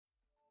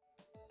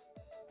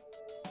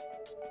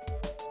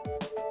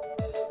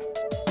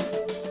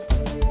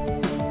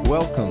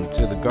Welcome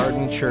to the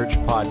Garden Church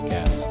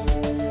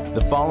Podcast.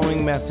 The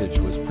following message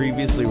was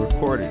previously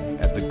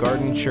recorded at the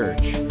Garden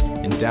Church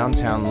in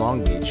downtown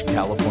Long Beach,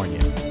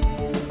 California.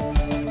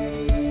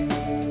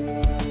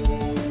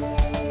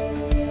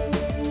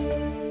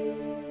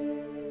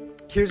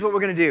 Here's what we're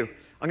going to do.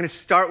 I'm going to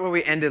start where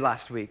we ended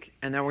last week,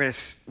 and then we're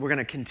going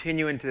to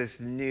continue into this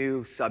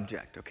new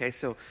subject, okay?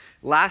 So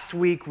last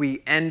week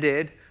we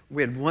had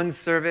one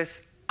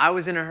service. I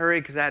was in a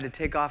hurry because I had to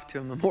take off to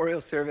a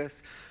memorial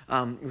service,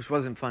 which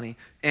wasn't funny.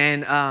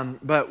 And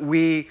but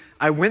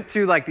I went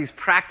through like these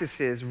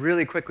practices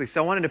really quickly.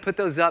 So I wanted to put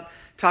those up,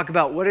 talk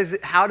about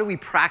how do we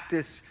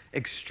practice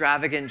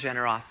extravagant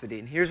generosity.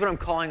 And here's what I'm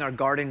calling our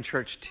Garden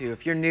Church 2.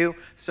 If you're new,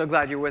 so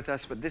glad you're with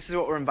us, but this is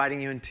what we're inviting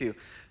you into.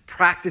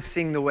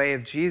 Practicing the way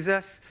of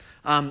Jesus.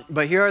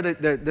 But here are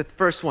the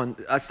first one.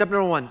 Step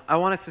number one, I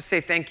want us to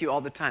say thank you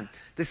all the time.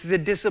 This is a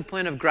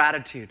discipline of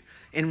gratitude.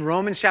 In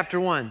Romans chapter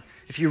 1,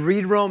 if you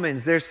read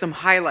Romans, there's some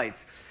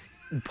highlights.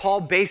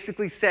 Paul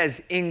basically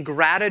says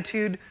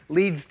ingratitude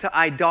leads to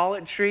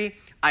idolatry,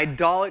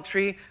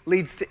 idolatry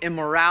leads to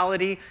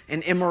immorality,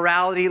 and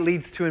immorality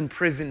leads to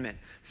imprisonment.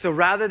 So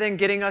rather than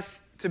getting us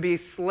to be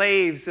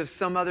slaves of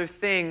some other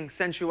thing,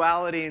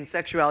 sensuality and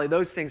sexuality,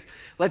 those things,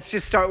 let's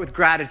just start with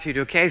gratitude,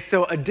 okay?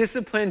 So a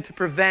discipline to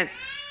prevent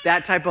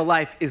that type of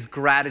life is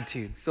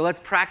gratitude. So let's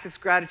practice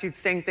gratitude,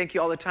 saying thank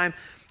you all the time.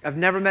 I've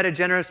never met a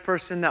generous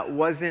person that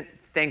wasn't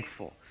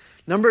thankful.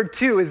 Number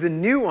 2 is a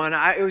new one.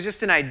 It was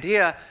just an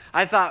idea.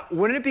 I thought,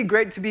 wouldn't it be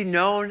great to be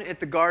known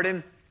at the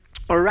Garden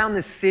or around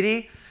the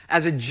city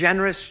as a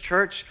generous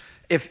church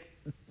if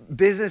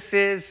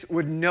businesses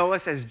would know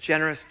us as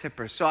generous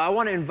tippers? So I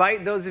want to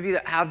invite those of you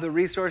that have the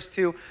resource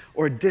to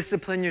or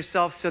discipline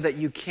yourself so that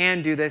you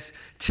can do this,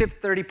 tip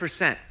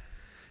 30%.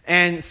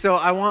 And so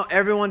I want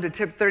everyone to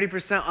tip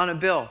 30% on a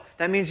bill.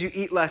 That means you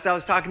eat less. I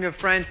was talking to a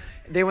friend.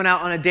 They went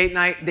out on a date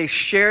night. They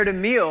shared a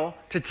meal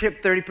to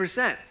tip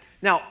 30%.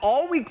 Now,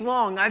 all week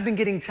long, I've been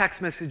getting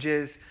text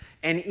messages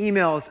and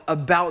emails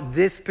about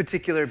this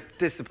particular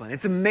discipline.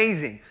 It's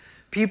amazing.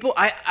 People,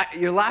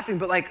 you're laughing,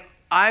 but like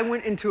I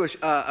went into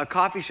a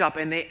coffee shop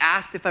and they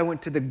asked if I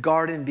went to the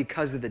Garden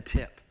because of the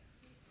tip.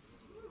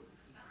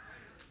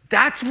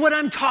 That's what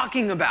I'm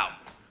talking about.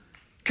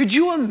 Could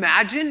you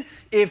imagine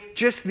if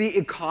just the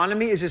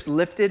economy is just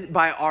lifted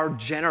by our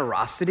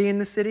generosity in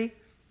the city?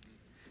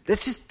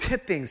 This is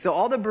tipping. So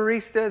all the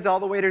baristas, all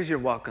the waiters, you're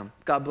welcome.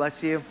 God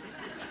bless you.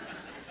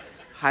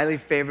 Highly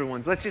favored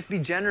ones. Let's just be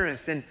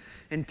generous and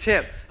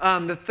tip.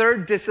 The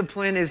third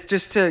discipline is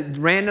just to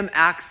random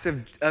acts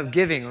of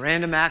giving.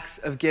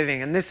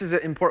 And this is an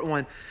important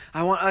one.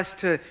 I want us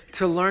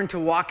to learn to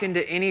walk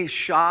into any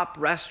shop,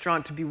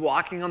 restaurant, to be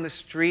walking on the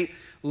street,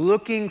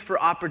 looking for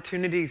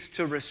opportunities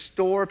to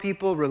restore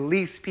people,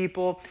 release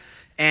people,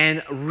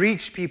 and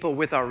reach people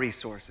with our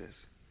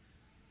resources.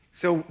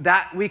 So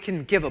that we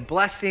can give a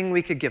blessing,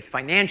 we could give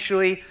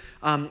financially.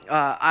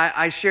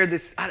 I shared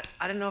this, I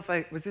don't know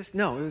if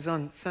no, it was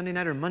on Sunday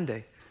night or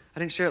Monday. I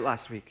didn't share it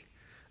last week.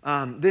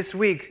 This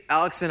week,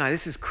 Alex and I,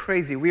 this is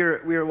crazy. We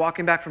were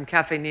walking back from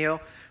Cafe Neo,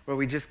 where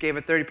we just gave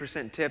a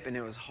 30% tip, and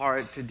it was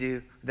hard to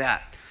do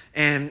that.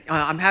 And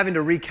I'm having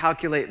to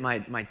recalculate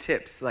my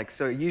tips.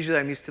 So usually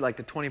I'm used to the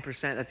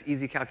 20%. That's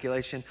easy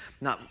calculation.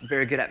 Not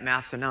very good at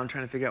math, so now I'm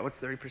trying to figure out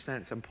what's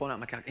 30%. So I'm pulling out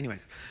my calculator.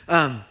 Anyways,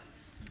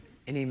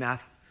 any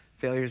math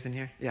failures in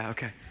here? Yeah,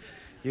 okay.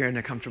 You're in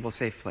a comfortable,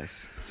 safe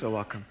place. So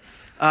welcome.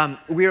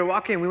 We were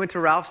walking. We went to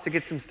Ralph's to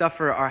get some stuff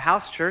for our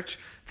house church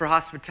for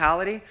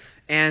hospitality.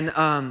 And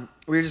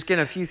we were just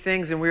getting a few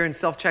things, and we were in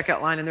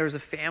self-checkout line, and there was a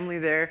family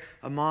there,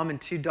 a mom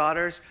and 2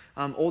 daughters,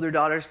 older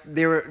daughters.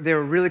 They were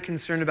really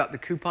concerned about the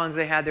coupons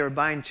they had. They were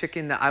buying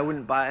chicken that I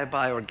wouldn't buy. I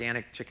buy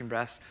organic chicken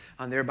breasts.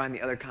 They were buying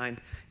the other kind.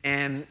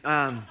 And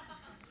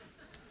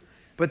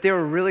but they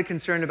were really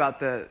concerned about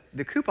the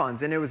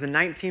coupons, and it was a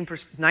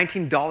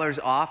 $19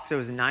 off, so it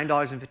was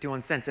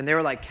 $9.51, and they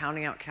were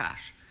counting out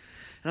cash.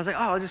 And I was like,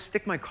 I'll just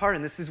stick my card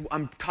in.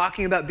 I'm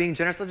talking about being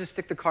generous. I'll just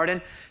stick the card in.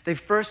 They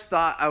first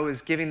thought I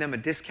was giving them a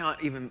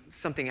discount, even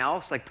something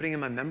else, like putting in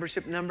my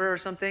membership number or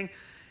something.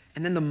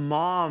 And then the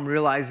mom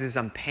realizes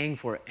I'm paying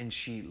for it, and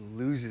she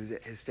loses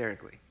it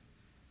hysterically.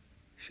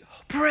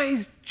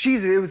 Praise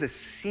Jesus. It was a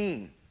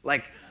scene.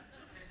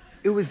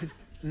 It was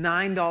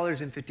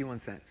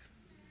 $9.51.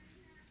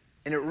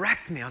 And it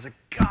wrecked me. I was like,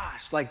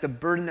 gosh, the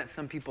burden that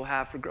some people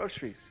have for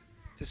groceries.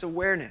 Just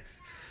awareness.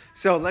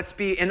 So let's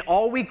be, and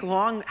all week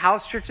long,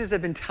 house churches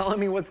have been telling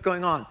me what's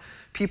going on.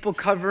 People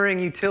covering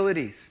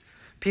utilities.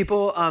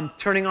 People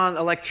turning on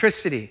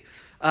electricity.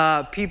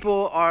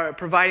 People are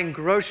providing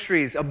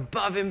groceries,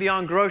 above and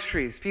beyond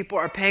groceries. People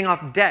are paying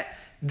off debt.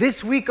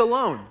 This week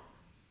alone,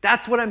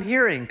 that's what I'm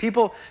hearing.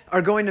 People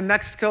are going to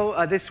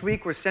Mexico this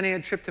week. We're sending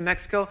a trip to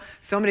Mexico.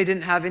 Somebody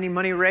didn't have any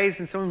money raised,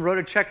 and someone wrote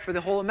a check for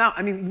the whole amount.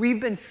 I mean, we've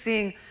been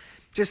seeing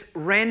just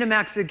random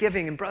acts of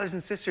giving. And brothers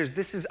and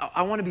sisters,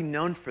 I want to be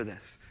known for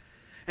this.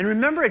 And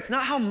remember, it's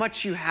not how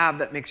much you have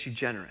that makes you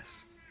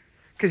generous.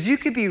 Because you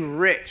could be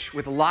rich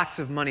with lots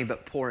of money,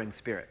 but poor in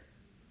spirit.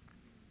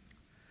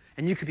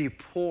 And you could be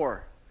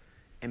poor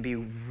and be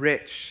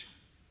rich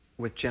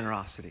with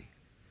generosity.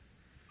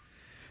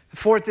 The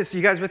fourth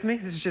discipline, you guys with me?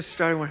 This is just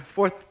starting.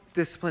 Fourth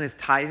discipline is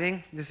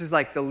tithing. This is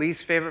like the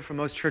least favorite for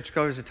most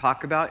churchgoers to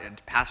talk about,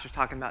 and pastors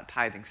talking about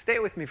tithing. Stay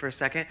with me for a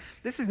second.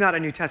 This is not a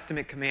New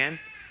Testament command.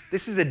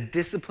 This is a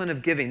discipline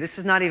of giving. This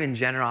is not even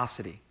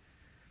generosity.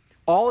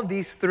 All of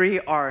these three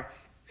are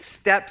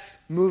steps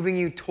moving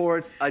you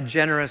towards a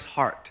generous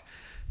heart.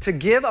 To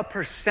give a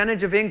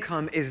percentage of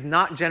income is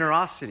not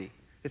generosity.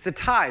 It's a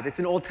tithe. It's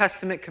an Old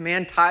Testament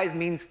command. Tithe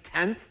means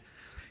tenth.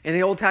 In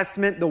the Old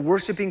Testament, the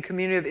worshiping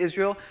community of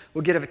Israel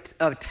would give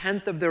a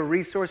tenth of their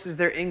resources,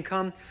 their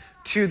income,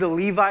 to the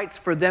Levites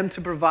for them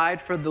to provide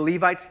for the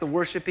Levites, the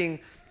worshiping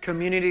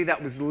community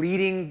that was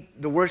leading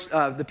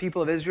the people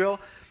of Israel.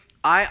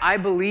 I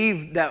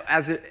believe that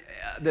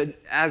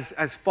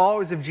as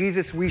followers of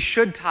Jesus, we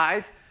should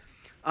tithe.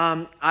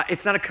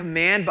 It's not a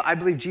command, but I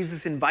believe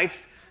Jesus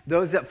invites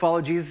those that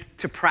follow Jesus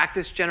to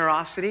practice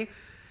generosity.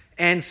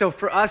 And so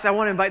for us, I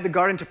want to invite the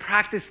Garden to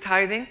practice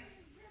tithing.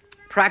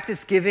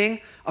 Practice giving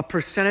a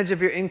percentage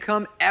of your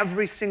income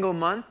every single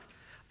month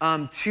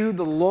to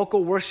the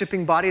local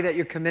worshiping body that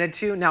you're committed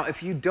to. Now,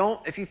 if you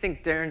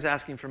think Darren's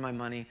asking for my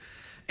money,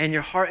 and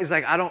your heart is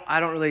like, I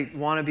don't really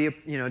want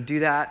to do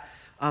that.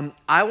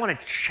 I want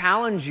to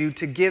challenge you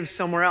to give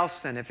somewhere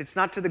else. Then, if it's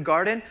not to the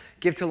Garden,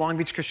 give to Long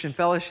Beach Christian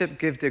Fellowship,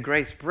 give to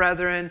Grace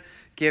Brethren,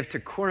 give to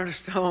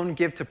Cornerstone,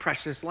 give to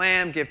Precious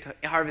Lamb, give to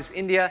Harvest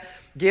India.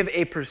 Give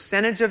a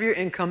percentage of your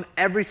income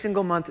every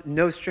single month,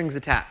 no strings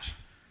attached.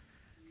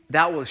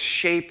 That will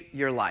shape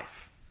your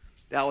life.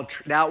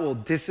 That will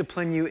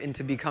discipline you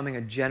into becoming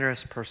a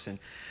generous person.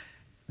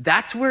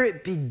 That's where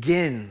it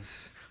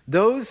begins.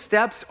 Those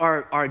steps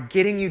are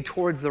getting you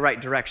towards the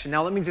right direction.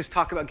 Now, let me just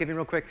talk about giving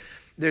real quick.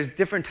 There's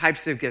different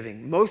types of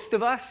giving. Most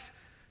of us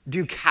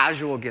do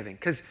casual giving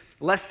because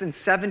less than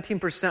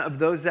 17% of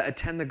those that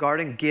attend the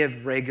Garden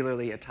give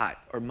regularly a tithe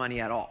or money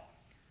at all.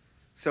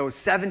 So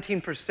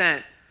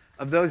 17%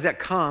 of those that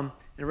come,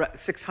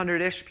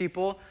 600-ish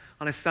people,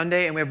 on a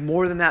Sunday, and we have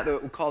more than that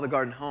we call the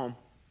Garden home.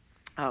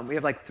 We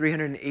have like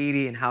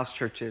 380 in house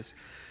churches.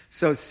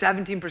 So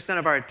 17%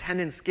 of our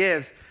attendance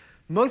gives.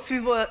 Most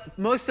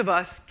of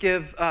us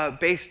give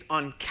based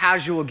on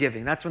casual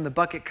giving. That's when the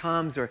bucket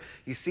comes, or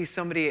you see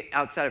somebody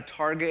outside of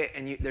Target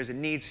and there's a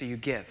need, so you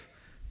give.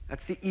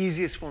 That's the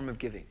easiest form of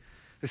giving.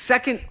 The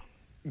second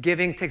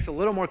giving takes a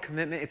little more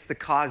commitment. It's the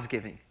cause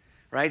giving,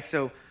 right?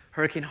 So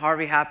Hurricane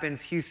Harvey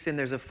happens, Houston,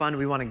 there's a fund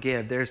we want to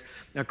give. There's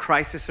a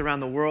crisis around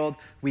the world,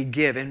 we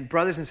give. And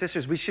brothers and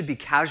sisters, we should be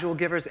casual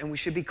givers and we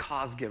should be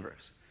cause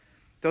givers.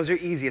 Those are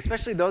easy,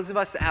 especially those of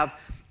us that have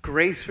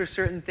grace for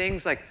certain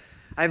things. Like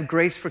I have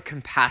grace for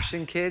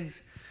Compassion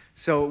Kids.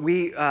 So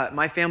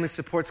my family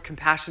supports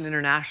Compassion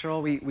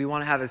International. We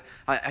want to have,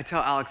 I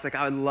tell Alex, like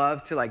I would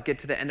love to like get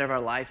to the end of our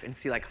life and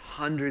see like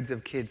hundreds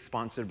of kids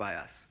sponsored by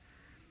us.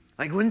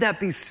 Like wouldn't that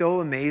be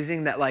so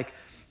amazing that like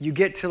you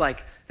get to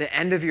like the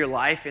end of your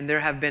life and there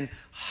have been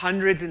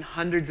hundreds and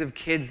hundreds of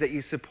kids that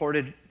you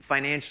supported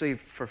financially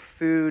for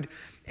food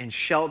and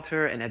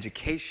shelter and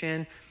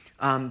education,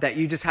 that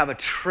you just have a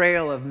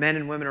trail of men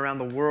and women around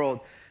the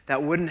world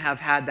that wouldn't have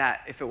had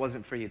that if it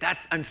wasn't for you.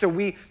 That's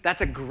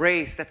a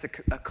grace, that's a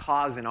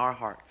cause in our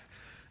hearts.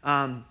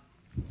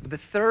 The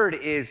third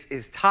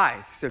is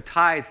tithe. So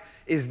tithe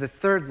is the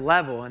third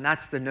level, and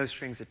that's the no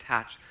strings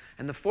attached.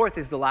 And the fourth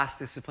is the last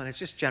discipline. It's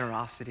just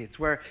generosity. It's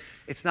where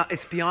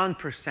it's beyond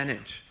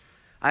percentage.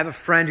 I have a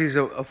friend who's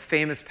a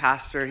famous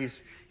pastor.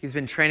 He's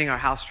been training our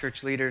house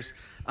church leaders,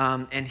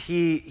 and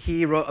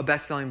he wrote a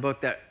best-selling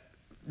book that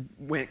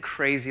went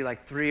crazy,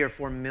 like 3 or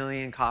 4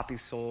 million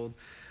copies sold,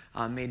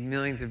 made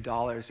millions of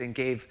dollars, and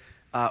gave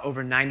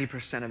over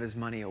 90% of his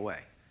money away.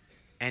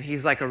 And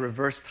he's like a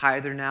reverse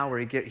tither now,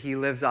 where he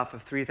lives off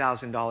of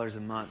 $3,000 a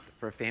month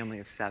for a family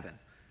of 7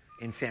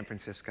 in San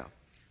Francisco.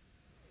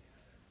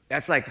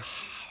 That's like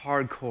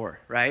hardcore,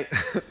 right?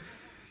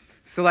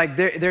 So like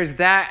there's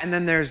that, and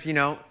then there's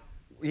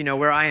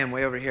where I am,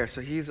 way over here.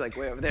 So he's like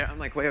way over there, I'm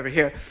like way over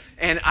here,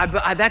 and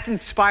that's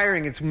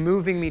inspiring. It's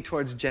moving me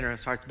towards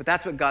generous hearts. But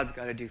that's what God's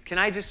got to do. Can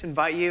I just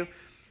invite you,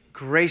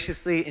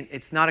 graciously?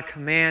 It's not a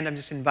command. I'm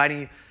just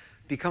inviting you,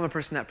 become a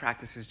person that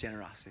practices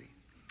generosity.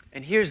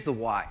 And here's the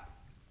why.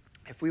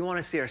 If we want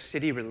to see our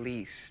city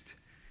released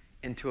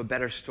into a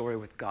better story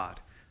with God,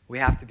 we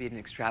have to be an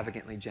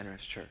extravagantly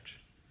generous church.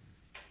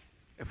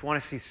 If we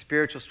want to see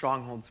spiritual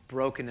strongholds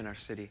broken in our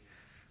city,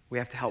 we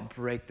have to help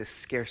break the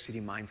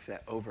scarcity mindset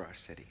over our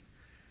city.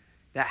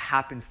 That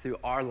happens through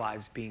our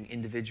lives being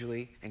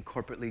individually and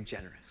corporately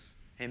generous.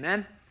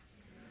 Amen?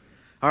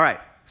 All right.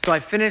 So I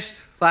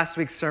finished last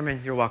week's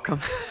sermon. You're welcome.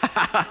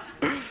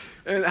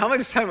 And how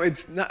much time? We're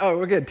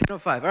good.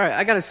 10:05. All right.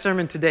 I got a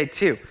sermon today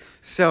too.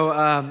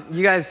 So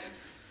you guys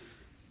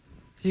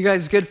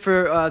good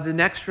for the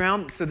next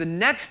round? So the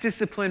next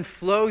discipline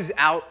flows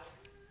out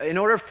in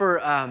order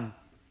for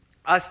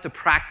us to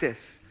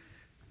practice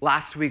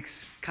last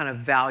week's kind of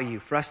value,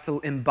 for us to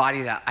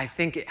embody that. I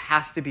think it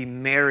has to be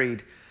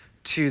married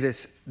to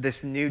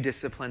this new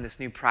discipline, this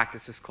new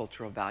practice, this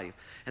cultural value.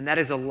 And that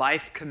is a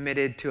life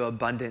committed to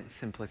abundant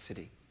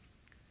simplicity.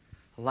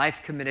 a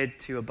life committed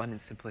to abundant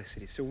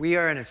simplicity. So we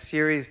are in a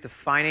series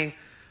defining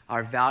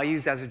our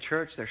values as a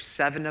church. There's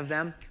 7 of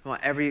them. We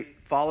want every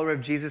follower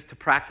of Jesus to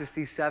practice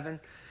these 7.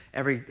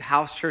 Every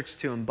house church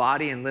to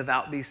embody and live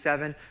out these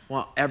 7. We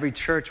want every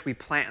church we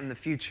plant in the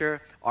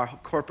future, our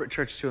corporate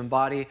church to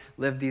embody,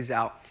 live these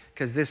out.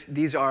 Because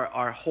these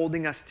are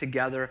holding us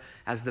together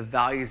as the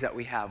values that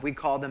we have. We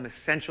call them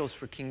essentials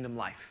for kingdom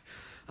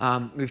life.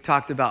 We've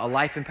talked about a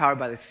life empowered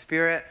by the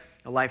Spirit,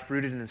 a life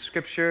rooted in the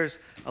Scriptures,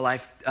 a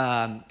life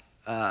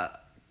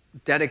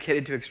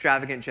dedicated to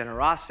extravagant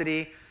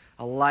generosity,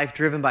 a life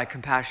driven by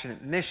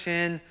compassionate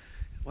mission.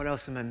 What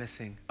else am I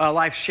missing? A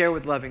life shared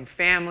with loving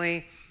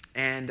family.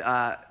 And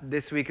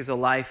this week is a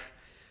life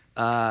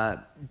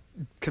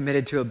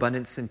committed to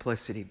abundant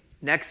simplicity.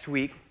 Next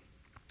week,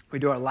 we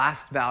do our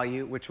last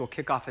value, which will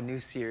kick off a new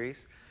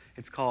series.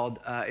 It's called,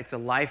 it's a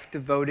life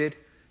devoted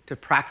to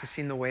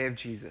practicing the way of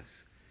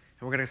Jesus.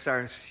 And we're going to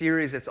start a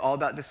series that's all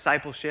about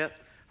discipleship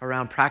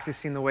around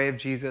practicing the way of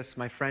Jesus.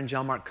 My friend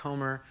John Mark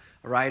Comer,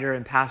 a writer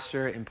and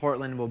pastor in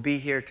Portland, will be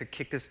here to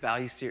kick this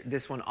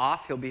this one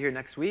off. He'll be here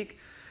next week.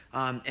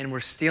 And we're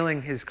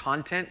stealing his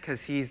content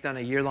because he's done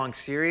a year-long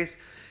series.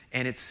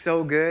 And it's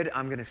so good,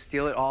 I'm going to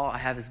steal it all. I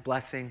have his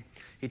blessing.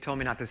 He told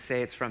me not to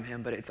say it's from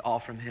him, but it's all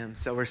from him.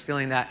 So we're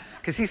stealing that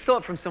because he stole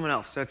it from someone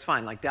else. So it's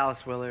fine, like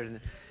Dallas Willard.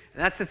 And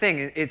that's the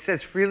thing. It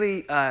says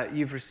freely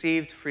you've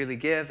received, freely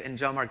give. And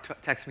John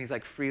Mark texts me, he's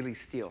like, freely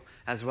steal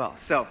as well.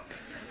 So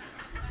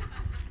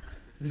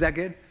is that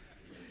good?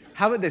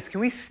 How about this? Can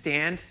we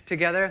stand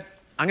together?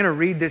 I'm going to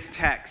read this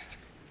text.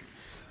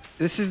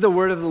 This is the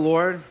word of the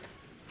Lord.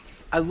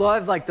 I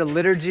love like the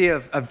liturgy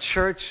of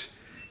church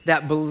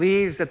that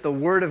believes that the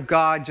word of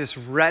God just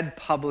read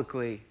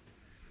publicly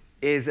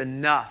is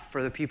enough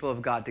for the people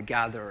of God to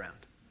gather around.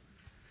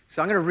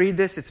 So I'm going to read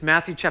this. It's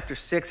Matthew chapter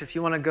 6. If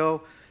you want to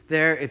go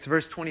there, it's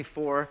verse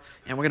 24.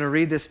 And we're going to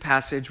read this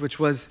passage, which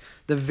was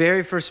the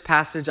very first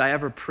passage I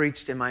ever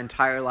preached in my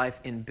entire life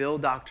in Bill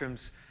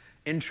Doctrum's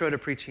Intro to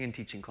Preaching and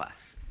Teaching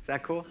class. Is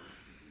that cool?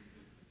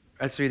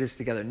 Let's read this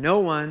together. No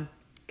one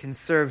can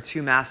serve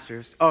 2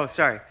 masters. Oh,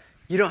 sorry.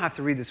 You don't have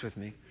to read this with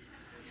me.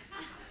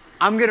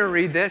 I'm going to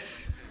read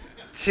this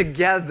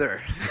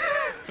together.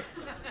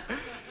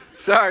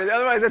 Sorry,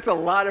 otherwise that's a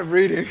lot of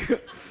reading.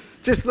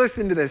 Just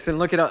listen to this and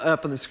look it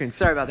up on the screen.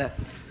 Sorry about that.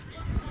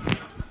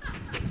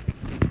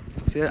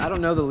 See, I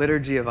don't know the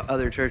liturgy of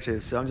other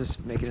churches, so I'm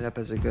just making it up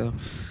as I go.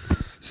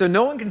 So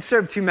no one can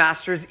serve 2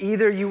 masters.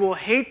 Either you will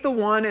hate the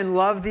one and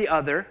love the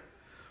other,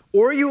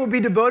 or you will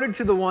be devoted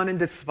to the one and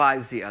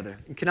despise the other.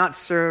 You cannot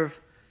serve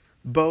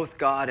both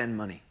God and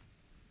money.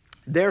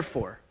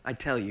 Therefore, I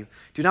tell you,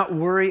 do not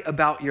worry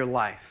about your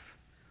life,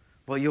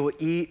 what you will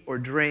eat or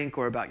drink,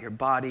 or about your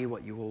body,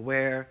 what you will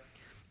wear.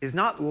 Is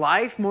not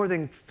life more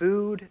than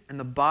food, and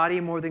the body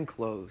more than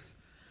clothes?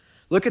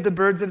 Look at the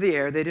birds of the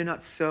air. They do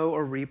not sow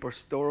or reap or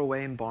store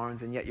away in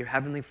barns, and yet your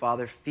heavenly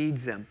Father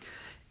feeds them.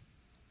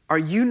 Are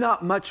you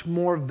not much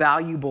more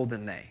valuable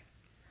than they?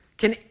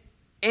 Can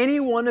any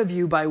one of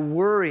you, by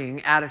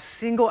worrying, add a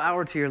single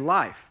hour to your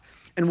life?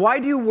 And why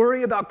do you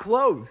worry about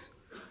clothes?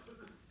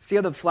 See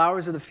how the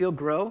flowers of the field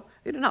grow?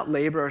 They do not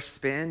labor or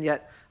spin,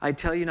 yet I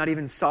tell you, not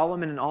even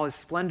Solomon in all his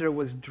splendor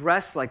was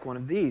dressed like one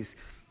of these.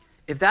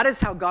 If that is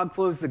how God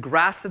clothes the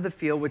grass of the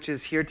field, which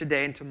is here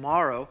today and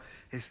tomorrow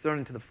is thrown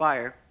into the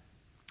fire,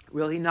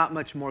 will he not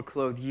much more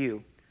clothe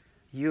you,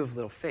 you of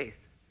little faith?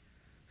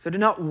 So do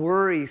not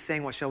worry,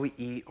 saying, what shall we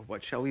eat, or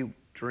what shall we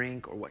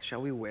drink, or what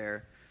shall we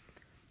wear?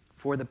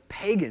 For the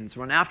pagans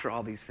run after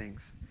all these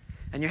things.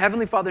 And your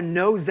heavenly Father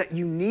knows that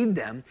you need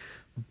them,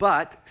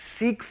 but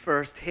seek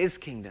first his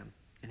kingdom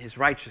and his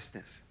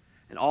righteousness,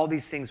 and all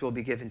these things will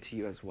be given to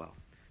you as well.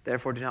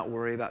 Therefore, do not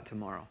worry about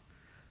tomorrow,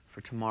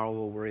 for tomorrow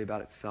will worry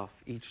about itself.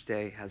 Each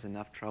day has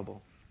enough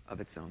trouble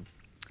of its own.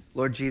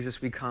 Lord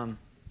Jesus, we come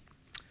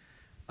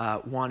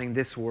wanting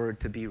this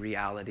word to be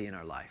reality in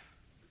our life.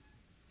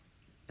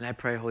 And I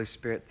pray, Holy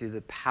Spirit, through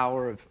the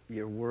power of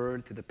your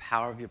word, through the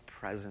power of your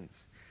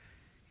presence,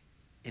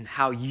 in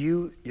how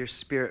your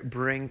Spirit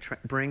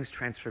brings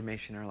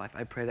transformation in our life,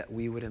 I pray that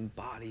we would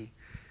embody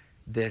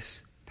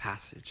this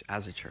passage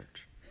as a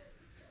church.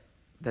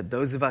 That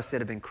those of us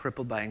that have been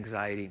crippled by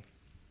anxiety,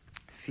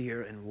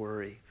 fear, and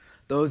worry,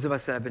 those of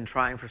us that have been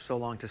trying for so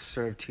long to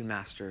serve 2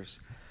 masters,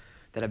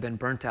 that have been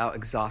burnt out,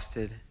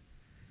 exhausted,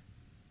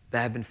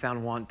 that have been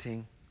found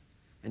wanting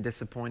and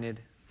disappointed,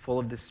 full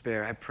of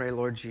despair, I pray,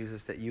 Lord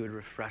Jesus, that you would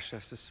refresh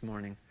us this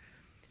morning.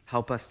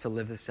 Help us to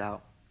live this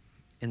out.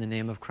 In the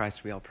name of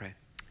Christ, we all pray.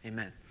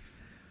 Amen.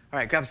 All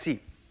right, grab a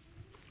seat.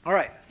 All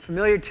right,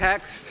 familiar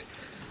text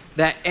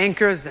that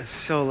anchors, that's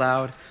so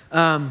loud,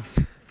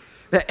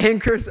 that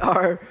anchors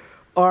our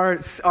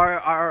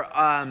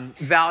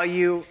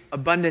value,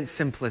 abundant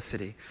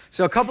simplicity.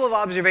 So a couple of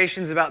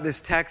observations about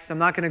this text. I'm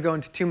not going to go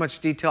into too much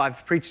detail.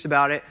 I've preached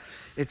about it.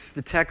 It's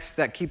the text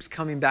that keeps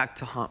coming back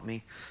to haunt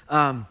me.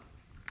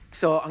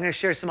 So I'm going to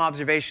share some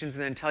observations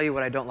and then tell you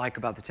what I don't like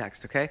about the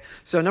text, okay?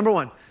 So number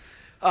one,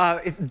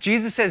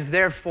 Jesus says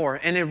therefore,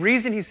 and the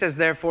reason he says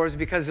therefore is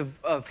because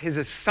of his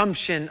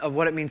assumption of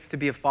what it means to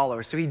be a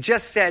follower. So he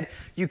just said,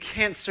 you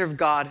can't serve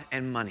God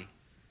and money.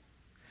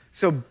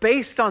 So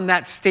based on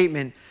that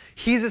statement,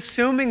 he's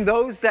assuming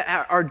those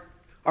that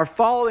are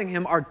following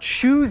him are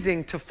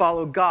choosing to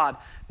follow God,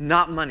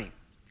 not money.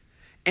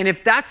 And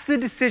if that's the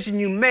decision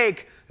you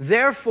make,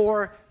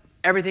 therefore,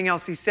 everything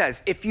else he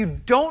says. If you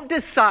don't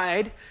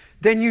decide,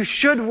 then you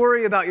should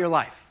worry about your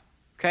life,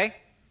 okay?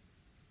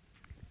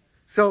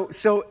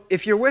 So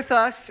if you're with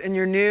us and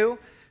you're new,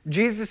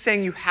 Jesus is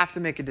saying you have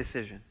to make a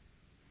decision.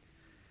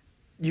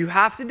 You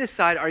have to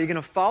decide, are you going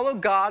to follow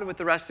God with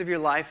the rest of your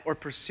life or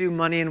pursue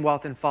money and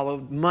wealth and follow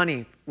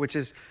money, which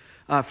is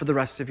for the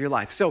rest of your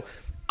life? So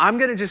I'm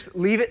going to just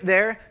leave it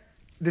there.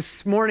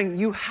 This morning,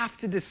 you have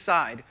to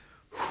decide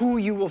who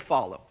you will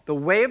follow, the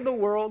way of the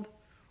world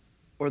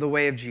or the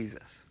way of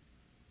Jesus.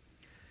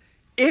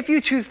 If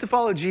you choose to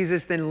follow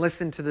Jesus, then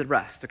listen to the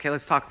rest. Okay,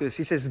 let's talk through this.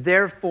 He says,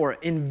 therefore,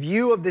 in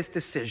view of this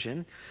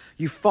decision,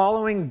 you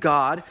following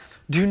God,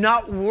 do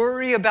not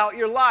worry about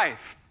your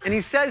life. And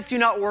he says, do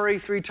not worry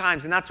 3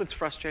 times. And that's what's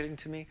frustrating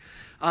to me.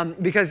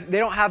 Because they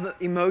don't have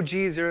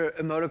emojis or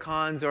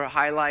emoticons or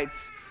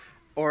highlights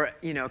or,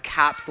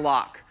 caps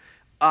lock.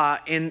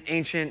 In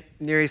ancient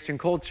Near Eastern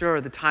culture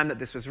or the time that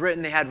this was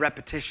written, they had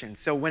repetition.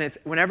 So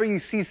whenever you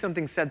see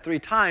something said 3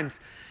 times,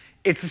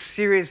 it's a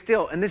serious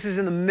deal. And this is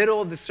in the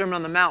middle of the Sermon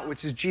on the Mount,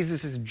 which is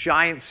Jesus'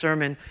 giant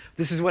sermon.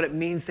 This is what it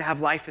means to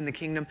have life in the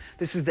kingdom.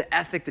 This is the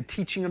ethic, the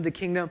teaching of the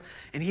kingdom.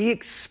 And he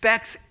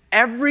expects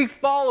every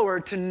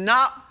follower to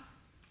not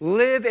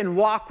live and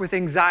walk with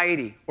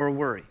anxiety or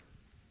worry.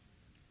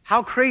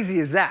 How crazy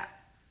is that?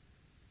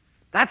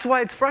 That's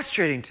why it's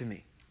frustrating to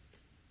me.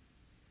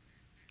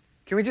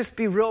 Can we just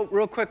be real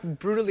quick,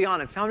 brutally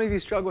honest? How many of you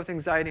struggle with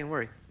anxiety and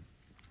worry?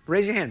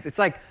 Raise your hands. It's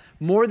like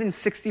more than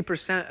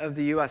 60% of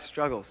the U.S.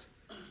 struggles.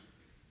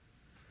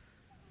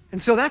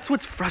 And so that's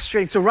what's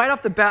frustrating. So right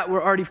off the bat,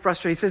 we're already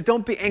frustrated. He says,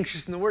 don't be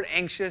anxious. And the word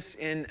anxious,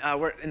 in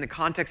the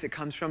context it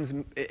comes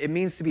from, it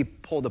means to be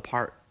pulled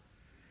apart.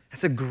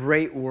 That's a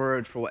great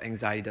word for what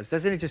anxiety does.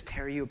 Doesn't it just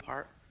tear you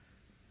apart?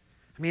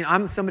 I mean,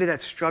 I'm somebody that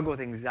struggled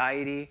with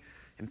anxiety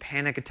and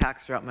panic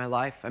attacks throughout my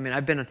life. I mean,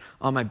 I've been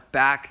on my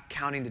back,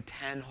 counting to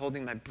 10,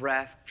 holding my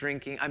breath,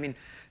 drinking. I mean,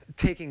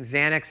 taking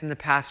Xanax in the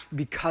past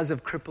because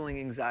of crippling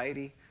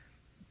anxiety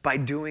by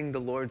doing the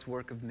Lord's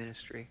work of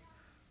ministry.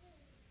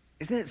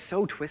 Isn't it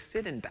so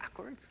twisted and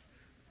backwards?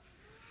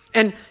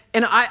 And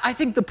I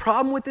think the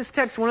problem with this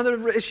text, one of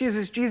the issues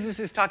is Jesus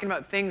is talking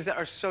about things that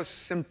are so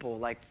simple,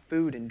 like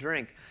food and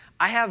drink.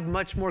 I have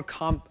much more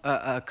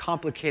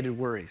complicated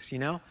worries,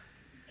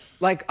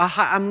 Like,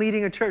 I'm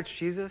leading a church,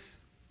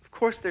 Jesus. Of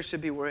course there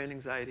should be worry and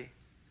anxiety.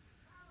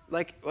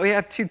 Like, we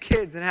have 2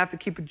 kids and I have to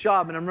keep a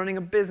job and I'm running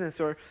a business.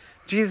 Or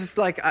Jesus,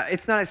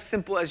 it's not as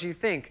simple as you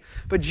think.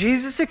 But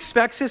Jesus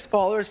expects his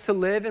followers to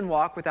live and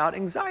walk without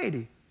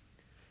anxiety.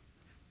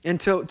 And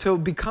to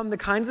become the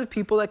kinds of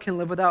people that can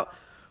live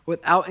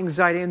without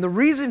anxiety. And the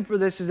reason for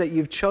this is that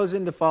you've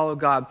chosen to follow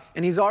God.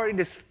 And he's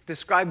already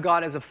described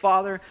God as a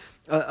father,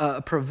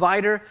 a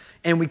provider.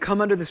 And we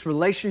come under this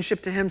relationship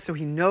to him so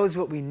he knows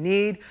what we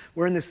need.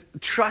 We're in this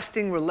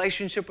trusting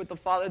relationship with the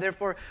Father.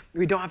 Therefore,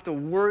 we don't have to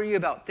worry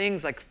about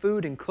things like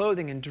food and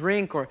clothing and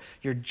drink or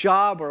your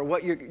job or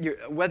what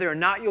whether or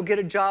not you'll get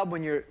a job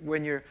when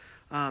you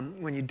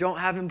don't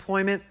have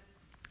employment.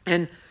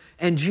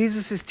 And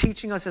Jesus is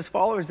teaching us as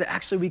followers that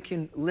actually we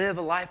can live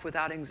a life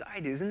without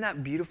anxiety. Isn't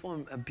that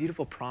beautiful, a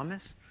beautiful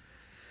promise?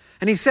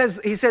 And he says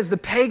the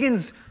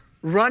pagans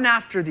run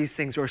after these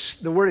things, or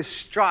the word is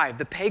strive.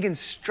 The pagans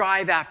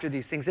strive after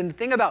these things. And the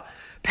thing about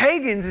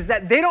pagans is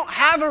that they don't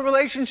have a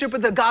relationship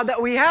with the God that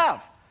we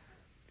have.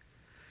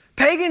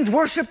 Pagans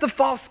worship the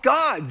false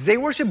gods. They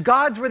worship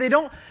gods where they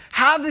don't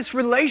have this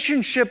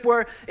relationship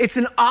where it's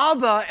an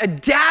Abba, a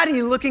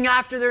daddy looking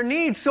after their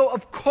needs. So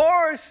of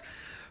course,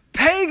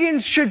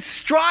 pagans should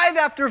strive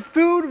after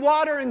food,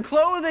 water, and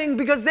clothing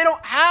because they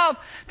don't have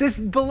this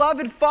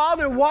beloved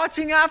Father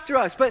watching after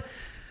us. But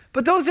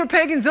those are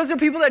pagans. Those are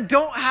people that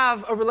don't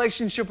have a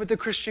relationship with the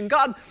Christian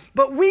God.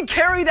 But we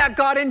carry that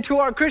God into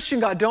our Christian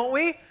God, don't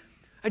we?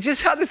 I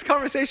just had this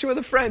conversation with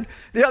a friend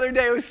the other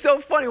day. It was so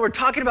funny. We're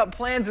talking about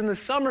plans in the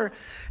summer,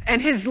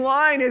 and his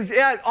line is,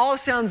 yeah, it all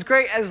sounds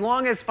great as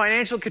long as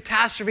financial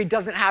catastrophe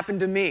doesn't happen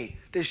to me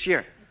this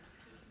year.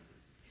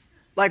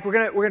 Like,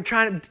 we're gonna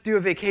try to do a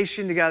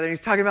vacation together. And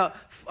he's talking about,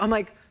 I'm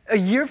like, a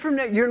year from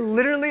now, you're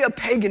literally a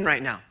pagan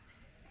right now.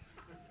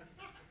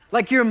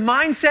 Like, your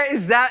mindset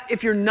is that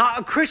if you're not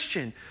a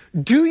Christian,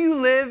 do you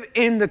live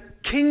in the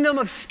kingdom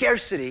of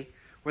scarcity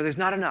where there's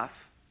not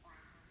enough?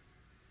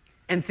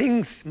 And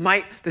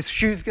the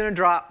shoe's gonna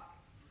drop.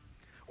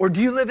 Or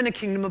do you live in a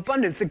kingdom of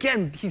abundance?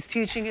 Again, he's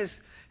teaching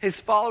his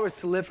followers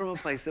to live from a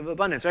place of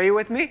abundance. Are you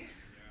with me?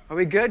 Are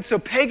we good? So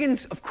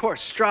pagans, of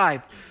course,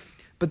 strive.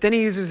 But then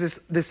he uses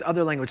this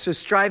other language. So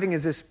striving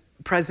is this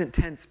present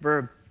tense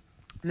verb.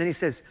 And then he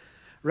says,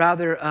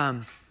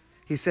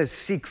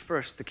 seek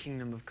first the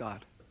kingdom of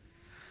God.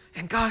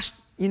 And gosh,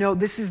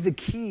 this is the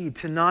key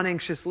to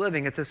non-anxious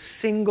living. It's a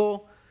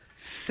single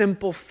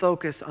simple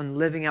focus on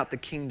living out the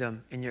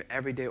kingdom in your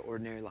everyday,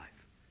 ordinary life.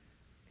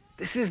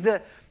 This is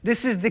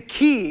the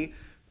key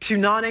to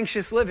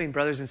non-anxious living,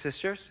 brothers and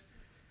sisters.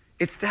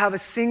 It's to have a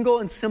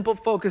single and simple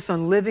focus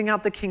on living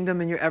out the kingdom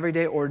in your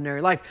everyday,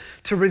 ordinary life.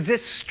 To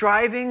resist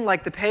striving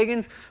like the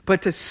pagans,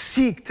 but to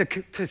seek,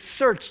 to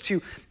search,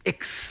 to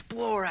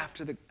explore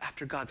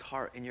after God's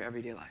heart in your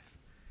everyday life.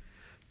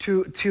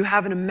 To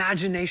have an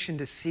imagination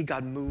to see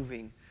God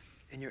moving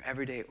in your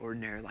everyday,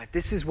 ordinary life.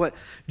 This is what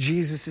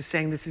Jesus is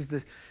saying. This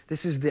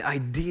is the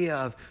idea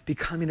of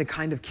becoming the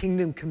kind of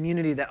kingdom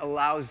community that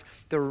allows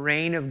the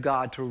reign of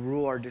God to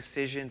rule our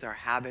decisions, our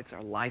habits,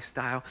 our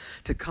lifestyle,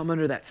 to come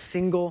under that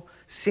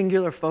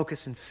singular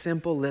focus and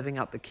simple living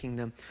out the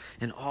kingdom.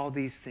 And all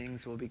these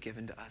things will be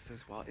given to us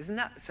as well. Isn't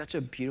that such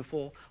a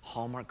beautiful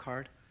Hallmark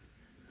card?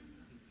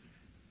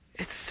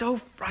 It's so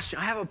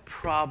frustrating. I have a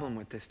problem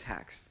with this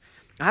text.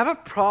 I have a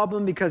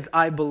problem because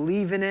I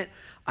believe in it.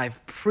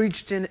 I've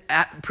preached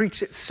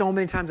it so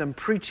many times. I'm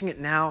preaching it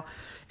now.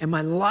 And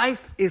my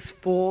life is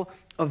full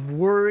of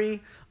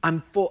worry.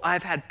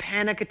 I've had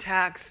panic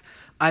attacks.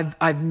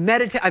 I've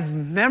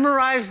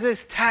memorized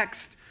this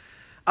text.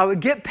 I would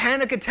get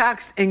panic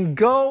attacks and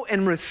go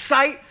and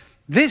recite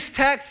this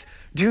text.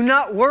 Do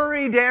not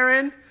worry,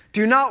 Darren.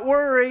 Do not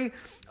worry.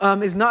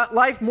 Is not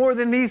life more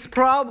than these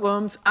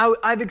problems?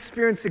 I've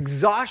experienced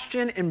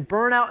exhaustion and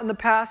burnout in the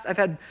past. I've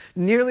had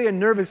nearly a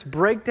nervous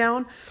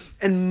breakdown.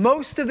 And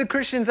most of the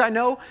Christians I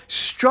know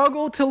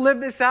struggle to live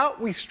this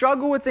out. We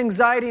struggle with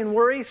anxiety and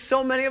worry.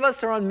 So many of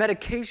us are on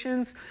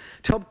medications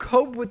to help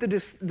cope with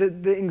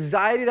the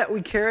anxiety that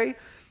we carry.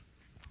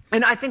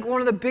 And I think one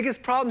of the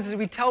biggest problems is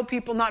we tell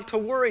people not to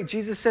worry.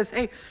 Jesus says,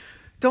 hey,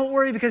 don't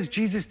worry because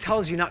Jesus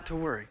tells you not to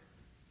worry.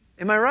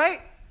 Am I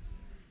right?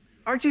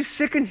 Aren't you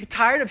sick and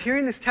tired of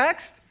hearing this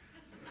text?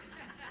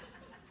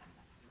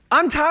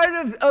 I'm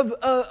tired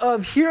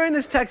of hearing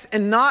this text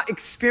and not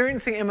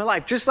experiencing it in my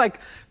life. Just like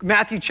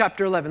Matthew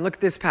chapter 11. Look at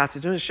this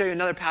passage. I'm going to show you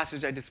another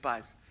passage I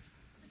despise.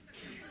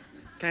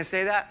 Can I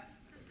say that?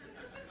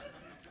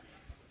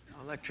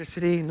 No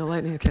electricity, no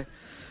lightning. Okay.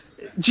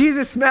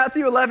 Jesus,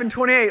 Matthew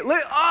 11:28.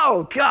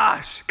 Oh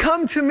gosh.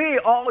 Come to me,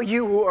 all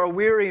you who are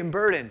weary and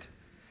burdened,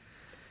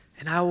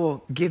 and I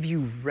will give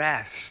you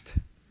rest.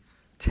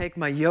 Take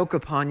my yoke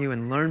upon you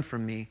and learn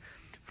from me,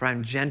 for I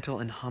am gentle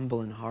and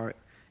humble in heart,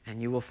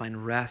 and you will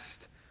find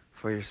rest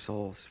for your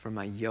souls. For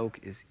my yoke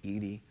is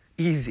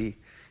easy,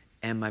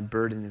 and my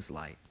burden is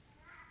light.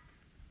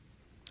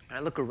 When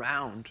I look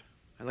around,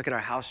 I look at our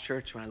house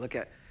church, when I look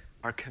at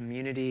our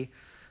community,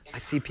 I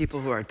see people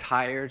who are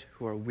tired,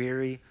 who are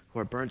weary, who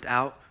are burnt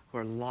out, who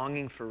are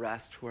longing for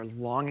rest, who are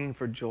longing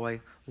for joy,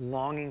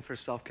 longing for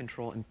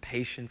self-control and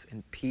patience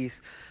and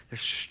peace. They're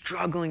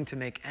struggling to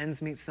make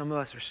ends meet. Some of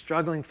us are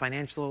struggling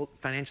financially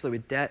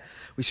with debt.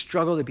 We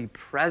struggle to be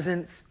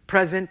present.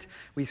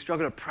 We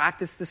struggle to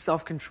practice the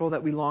self-control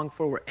that we long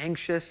for. We're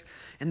anxious.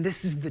 And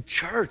this is the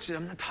church.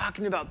 I'm not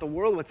talking about the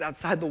world, what's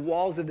outside the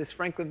walls of this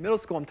Franklin Middle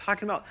School. I'm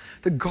talking about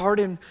the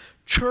Garden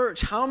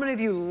Church. How many of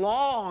you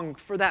long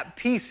for that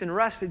peace and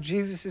rest that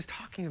Jesus is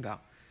talking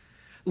about?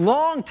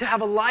 Long to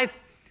have a life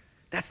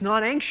that's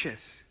not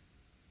anxious.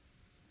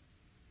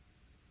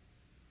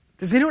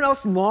 Does anyone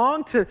else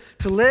long to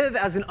live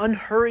as an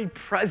unhurried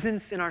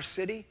presence in our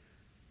city?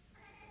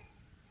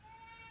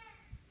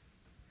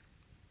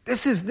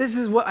 This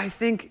is what I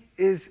think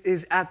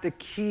is at the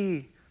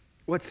key,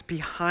 what's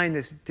behind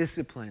this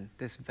discipline,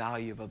 this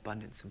value of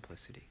abundant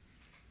simplicity.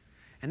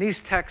 And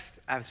these texts,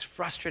 as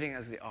frustrating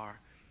as they are,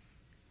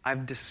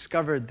 I've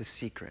discovered the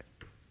secret.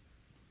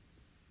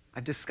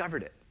 I've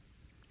discovered it.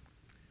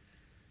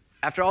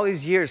 After all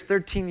these years,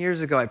 13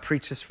 years ago, I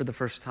preached this for the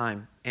first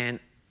time.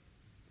 And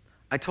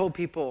I told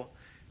people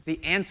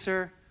the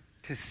answer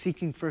to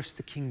seeking first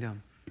the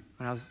kingdom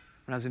when I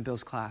was in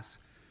Bill's class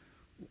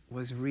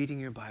was reading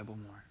your Bible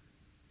more,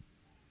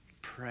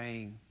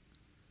 praying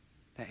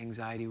that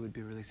anxiety would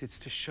be released. It's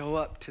to show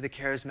up to the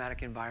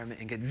charismatic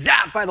environment and get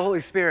zapped by the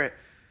Holy Spirit.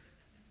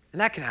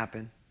 And that can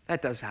happen.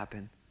 That does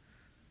happen.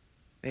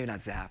 Maybe not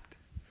zapped.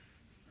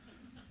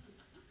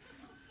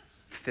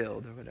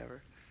 Filled or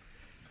whatever.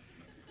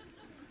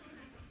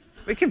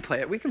 We can play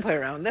it. We can play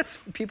around. That's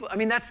people. I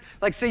mean, that's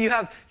like, so you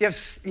have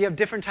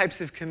different types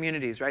of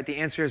communities, right? The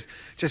answer is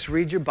just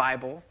read your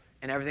Bible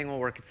and everything will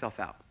work itself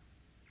out.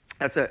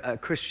 That's a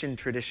Christian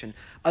tradition.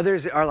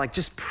 Others are like,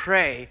 just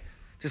pray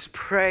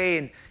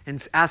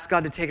and ask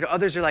God to take it.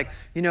 Others are like,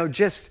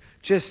 just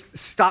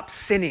stop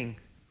sinning,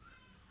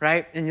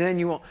 right? And then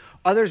you won't.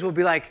 Others will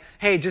be like,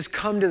 hey, just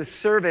come to the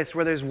service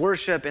where there's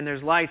worship and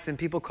there's lights and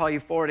people call you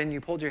forward and you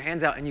hold your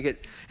hands out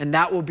and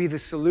that will be the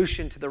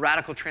solution to the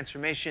radical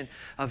transformation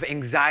of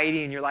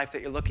anxiety in your life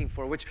that you're looking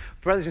for, which,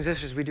 brothers and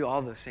sisters, we do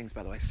all those things,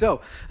 by the way.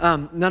 So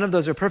none of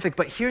those are perfect,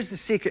 but here's the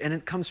secret, and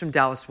it comes from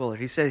Dallas Willard.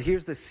 He said,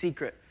 here's the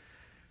secret.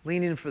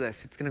 Lean in for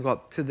this. It's going to go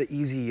up to the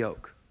easy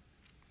yoke.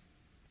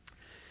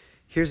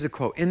 Here's the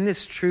quote. In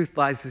this truth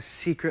lies the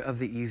secret of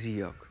the easy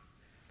yoke.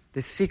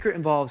 The secret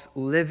involves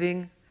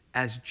living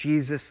as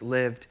Jesus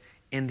lived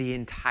in the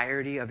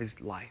entirety of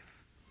his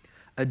life,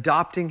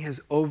 adopting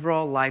his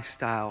overall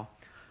lifestyle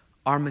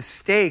Our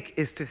mistake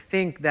is to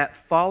think that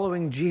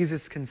following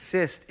Jesus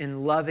consists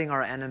in loving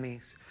our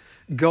enemies,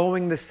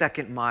 going the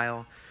second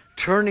mile,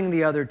 turning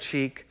the other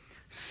cheek,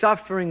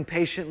 suffering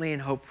patiently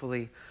and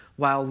hopefully,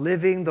 while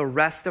living the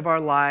rest of our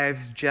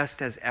lives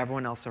just as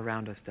everyone else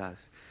around us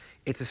does.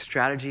 It's a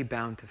strategy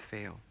bound to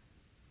fail.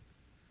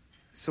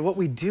 So what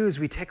we do is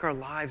we take our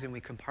lives and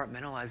we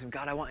compartmentalize. And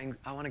God, I want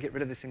to get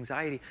rid of this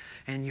anxiety.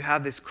 And you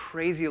have this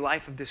crazy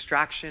life of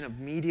distraction, of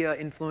media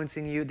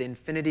influencing you, the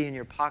infinity in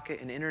your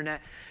pocket and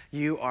internet.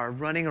 You are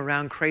running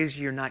around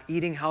crazy. You're not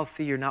eating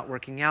healthy. You're not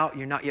working out.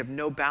 You have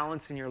no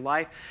balance in your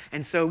life.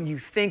 And so you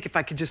think, if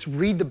I could just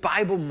read the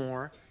Bible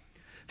more,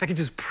 if I could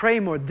just pray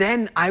more,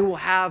 then I will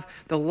have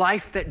the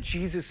life that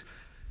Jesus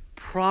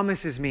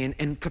promises me.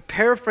 And to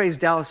paraphrase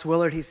Dallas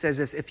Willard, he says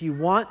this: if you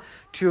want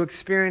to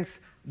experience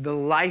the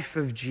life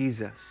of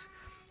Jesus,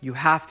 you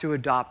have to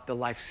adopt the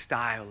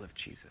lifestyle of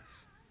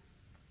Jesus.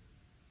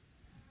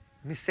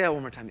 Let me say that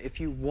one more time. If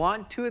you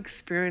want to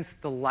experience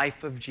the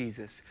life of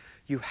Jesus,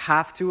 you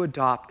have to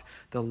adopt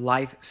the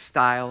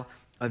lifestyle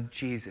of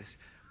Jesus.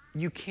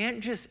 You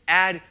can't just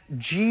add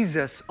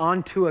Jesus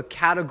onto a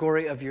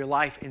category of your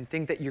life and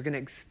think that you're going to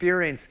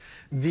experience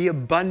the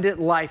abundant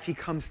life he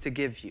comes to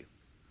give you.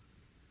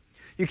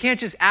 You can't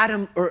just add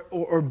him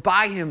or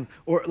buy him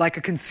or like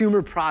a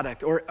consumer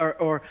product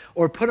or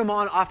put him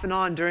on off and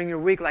on during your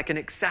week like an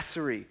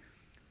accessory.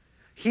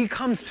 He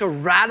comes to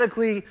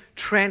radically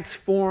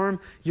transform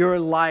your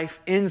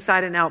life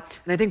inside and out.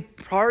 And I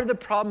think part of the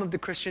problem of the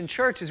Christian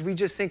church is we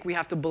just think we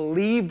have to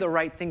believe the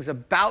right things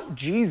about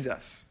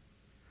Jesus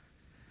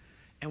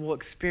and we'll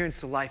experience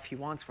the life he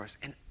wants for us.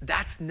 And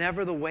that's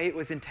never the way it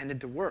was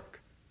intended to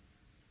work.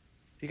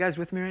 You guys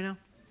with me right now?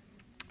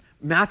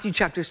 Matthew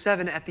chapter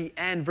 7 at the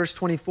end, verse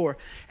 24.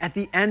 At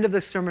the end of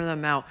the Sermon on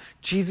the Mount,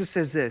 Jesus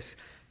says this: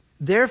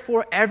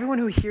 therefore, everyone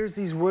who hears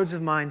these words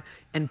of mine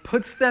and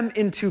puts them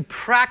into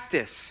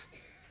practice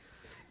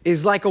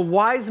is like a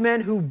wise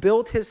man who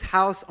built his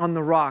house on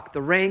the rock.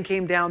 The rain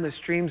came down, the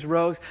streams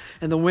rose,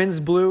 and the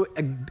winds blew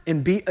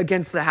and beat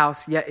against the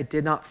house, yet it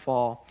did not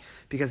fall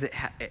because it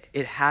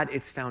had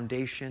its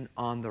foundation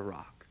on the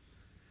rock.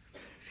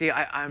 See,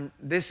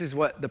 this is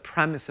what the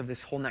premise of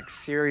this whole next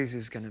series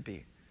is going to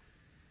be.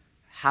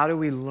 How do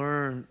we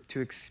learn to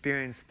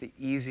experience the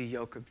easy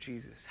yoke of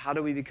Jesus? How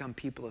do we become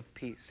people of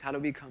peace? How do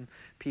we become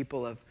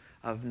people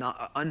of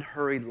not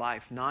unhurried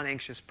life,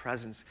 non-anxious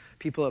presence,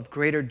 people of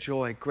greater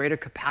joy, greater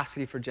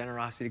capacity for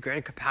generosity,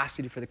 greater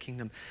capacity for the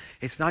kingdom?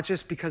 It's not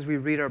just because we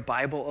read our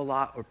Bible a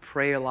lot or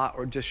pray a lot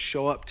or just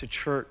show up to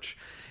church.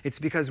 It's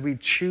because we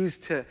choose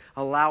to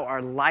allow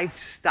our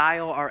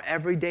lifestyle, our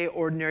everyday,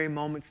 ordinary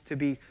moments to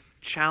be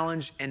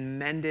challenged and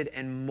mended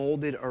and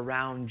molded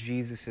around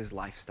Jesus'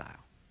 lifestyle.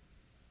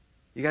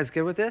 You guys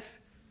good with this?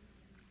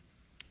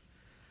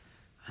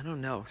 I don't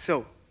know.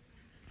 So,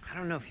 I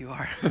don't know if you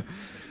are.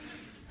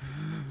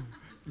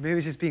 Maybe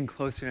it's just being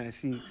closer and I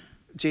see.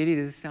 JD,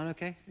 does this sound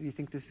okay? Do you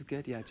think this is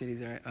good? Yeah,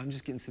 JD's all right. I'm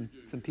just getting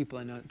some people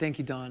I know. Thank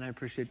you, Don. I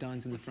appreciate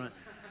Don's in the front.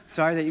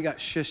 Sorry that you got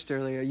shushed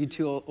earlier. You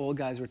two old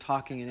guys were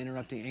talking and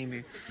interrupting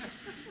Amy.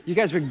 You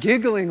guys were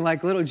giggling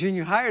like little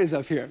junior hires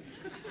up here.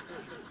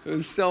 It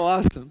was so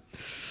awesome.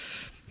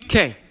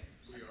 Okay.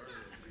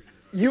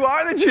 You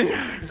are the junior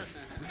hires.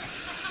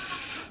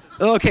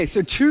 Okay,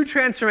 so true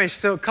transformation.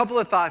 So a couple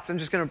of thoughts.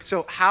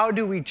 So how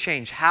do we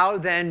change? How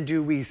then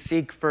do we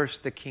seek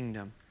first the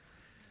kingdom?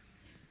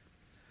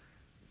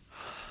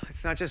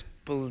 It's not just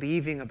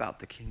believing about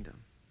the kingdom.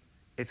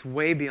 It's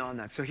way beyond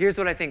that. So here's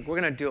what I think we're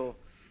going to do.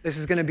 This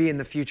is going to be in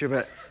the future,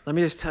 but let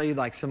me just tell you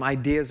like some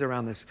ideas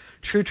around this.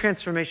 True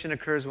transformation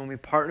occurs when we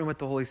partner with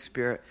the Holy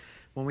Spirit,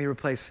 when we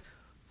replace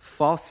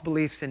false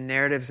beliefs and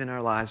narratives in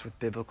our lives with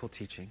biblical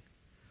teaching.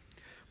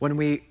 When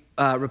we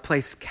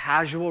replace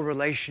casual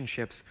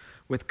relationships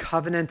with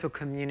covenantal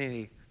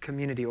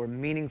community or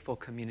meaningful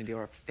community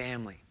or a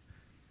family.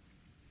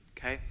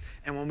 Okay?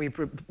 And when we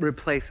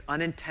replace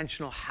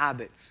unintentional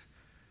habits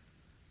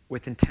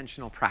with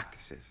intentional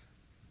practices.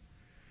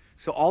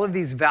 So all of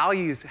these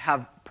values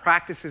have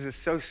practices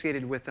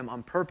associated with them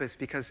on purpose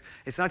because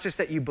it's not just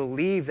that you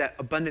believe that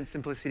abundant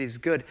simplicity is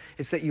good,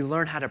 it's that you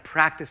learn how to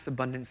practice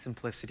abundant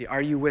simplicity.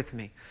 Are you with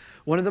me?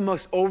 One of the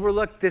most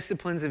overlooked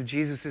disciplines of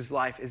Jesus'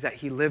 life is that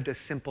he lived a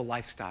simple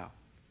lifestyle.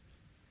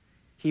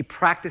 He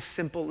practiced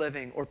simple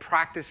living or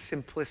practiced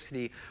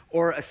simplicity,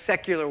 or a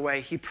secular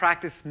way, he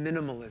practiced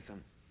minimalism.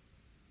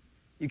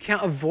 You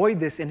can't avoid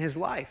this in his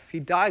life. He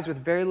dies with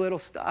very little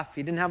stuff.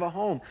 He didn't have a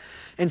home.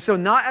 And so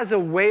not as a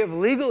way of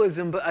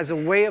legalism, but as a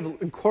way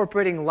of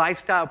incorporating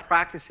lifestyle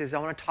practices, I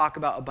want to talk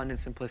about abundant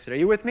simplicity. Are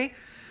you with me?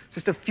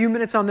 Just a few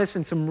minutes on this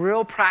and some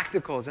real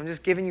practicals. I'm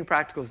just giving you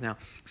practicals now.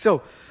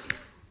 So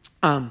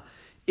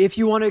if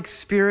you want to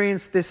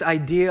experience this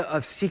idea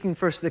of seeking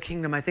first the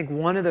kingdom, I think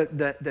one of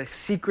the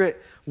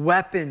secret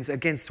weapons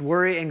against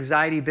worry,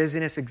 anxiety,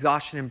 busyness,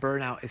 exhaustion, and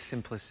burnout is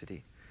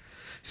simplicity.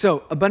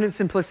 So, Abundant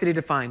Simplicity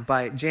Defined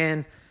by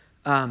Jan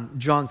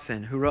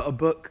Johnson, who wrote a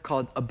book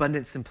called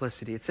Abundant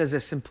Simplicity. It says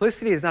that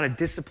simplicity is not a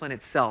discipline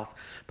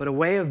itself, but a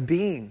way of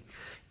being.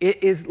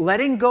 It is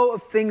letting go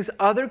of things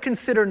others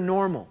consider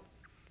normal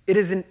It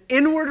is an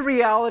inward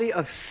reality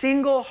of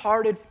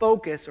single-hearted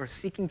focus or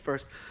seeking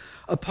first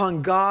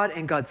upon God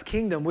and God's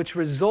kingdom, which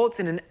results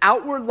in an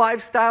outward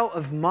lifestyle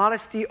of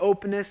modesty,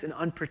 openness, and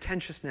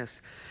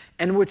unpretentiousness,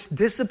 and which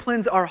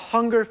disciplines our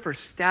hunger for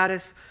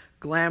status,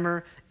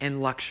 glamour,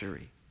 and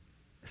luxury.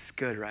 That's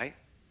good, right?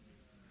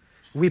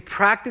 We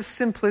practice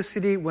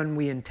simplicity when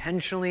we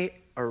intentionally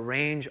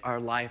arrange our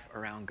life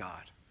around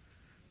God.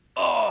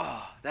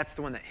 Oh, that's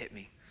the one that hit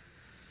me.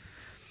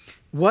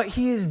 What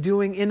he is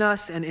doing in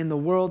us and in the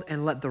world,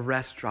 and let the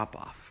rest drop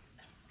off.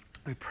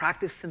 We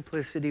practice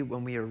simplicity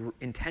when we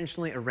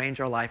intentionally arrange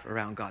our life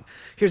around God.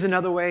 Here's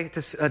another way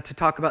to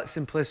talk about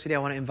simplicity I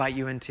want to invite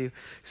you into.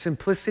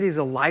 Simplicity is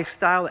a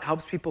lifestyle that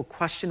helps people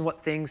question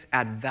what things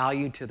add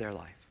value to their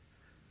life.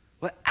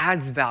 What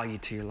adds value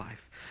to your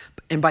life?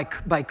 And by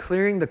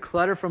clearing the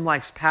clutter from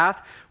life's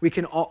path, we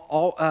can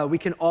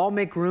all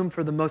make room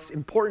for the most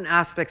important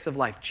aspects of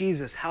life: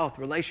 Jesus, health,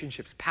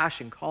 relationships,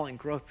 passion, calling,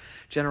 growth,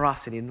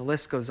 generosity, and the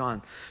list goes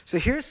on. So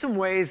here's some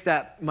ways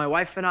that my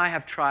wife and I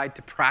have tried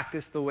to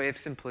practice the way of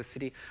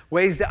simplicity,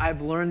 ways that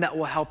I've learned that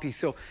will help you.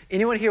 So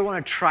anyone here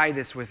want to try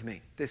this with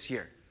me this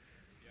year?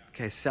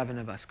 Okay, 7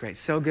 of us. Great.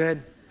 So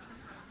good.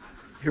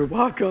 You're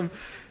welcome.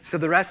 So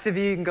the rest of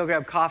you can go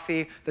grab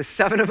coffee. The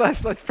 7 of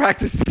us, let's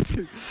practice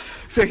this.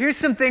 So here's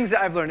some things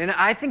that I've learned. And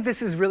I think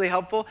this is really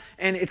helpful,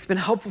 and it's been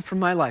helpful for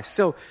my life.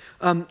 So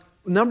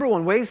number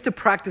 1, ways to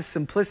practice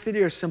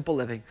simplicity or simple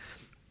living.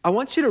 I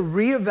want you to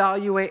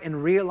reevaluate and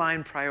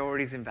realign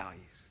priorities and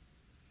values.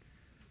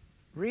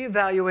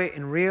 Reevaluate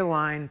and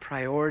realign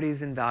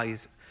priorities and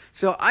values.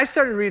 So I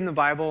started reading the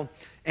Bible,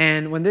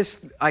 and when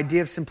this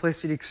idea of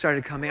simplicity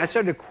started coming, I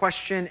started to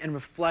question and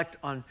reflect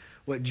on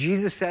what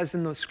Jesus says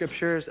in those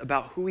scriptures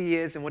about who he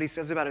is and what he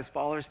says about his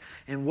followers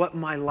and what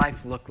my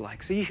life looked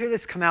like. So you hear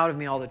this come out of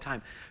me all the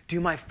time.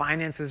 Do my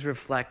finances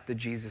reflect the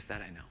Jesus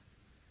that I know?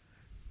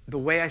 The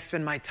way I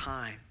spend my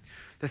time,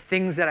 the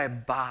things that I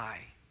buy,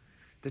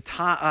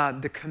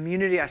 the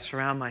community I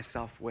surround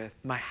myself with,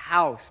 my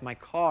house, my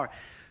car,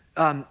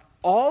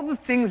 all the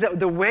things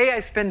the way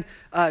I spend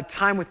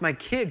time with my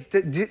kids,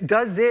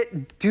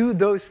 do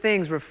those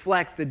things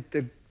reflect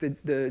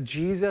the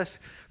Jesus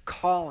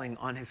calling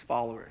on his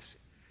followers?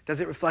 Does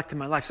it reflect in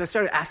my life? So I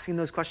started asking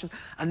those questions.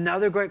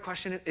 Another great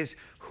question is,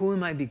 who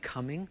am I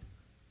becoming?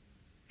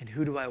 And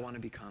who do I want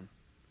to become?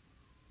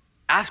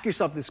 Ask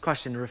yourself this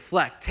question,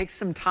 reflect, take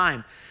some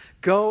time.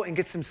 Go and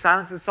get some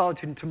silence and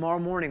solitude, and tomorrow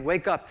morning,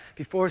 wake up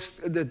before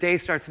the day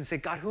starts and say,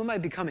 God, who am I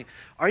becoming?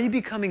 Are you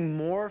becoming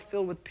more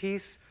filled with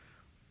peace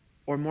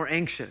or more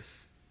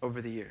anxious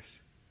over the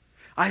years?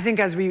 I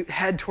think as we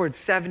head towards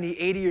 70,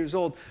 80 years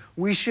old,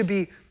 we should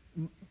be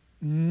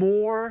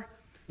more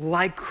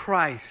like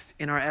Christ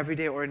in our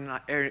everyday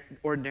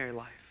ordinary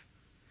life.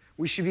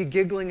 We should be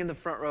giggling in the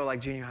front row like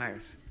junior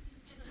hires.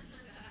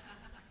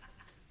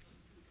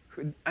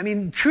 I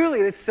mean,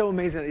 truly, it's so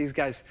amazing that these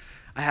guys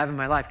I have in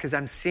my life, because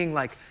I'm seeing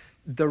like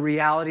the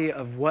reality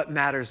of what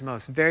matters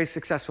most. Very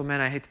successful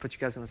men. I hate to put you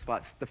guys on the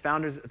spot. The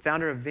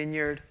founder of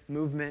Vineyard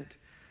Movement,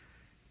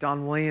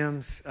 Don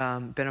Williams,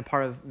 been a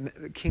part of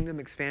Kingdom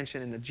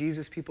Expansion and the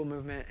Jesus People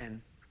movement, and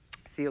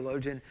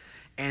theologian.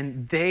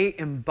 And they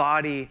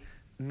embody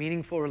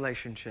meaningful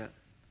relationship,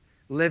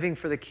 living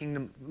for the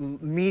kingdom,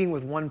 meeting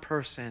with one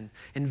person,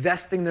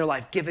 investing their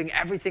life, giving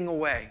everything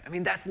away. I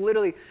mean, that's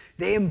literally,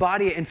 they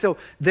embody it. And so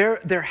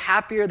they're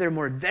happier, they're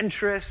more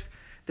adventurous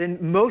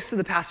than most of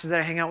the pastors that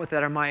I hang out with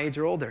that are my age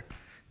or older.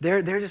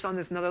 They're just on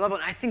this another level.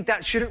 And I think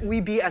that shouldn't we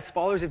be, as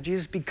followers of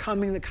Jesus,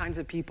 becoming the kinds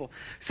of people?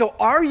 So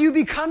are you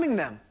becoming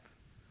them?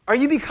 Are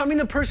you becoming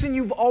the person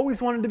you've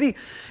always wanted to be?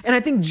 And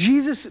I think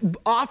Jesus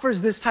offers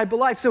this type of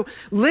life. So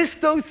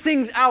list those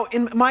things out.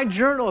 In my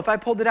journal, if I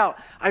pulled it out,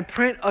 I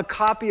print a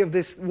copy of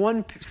this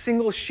one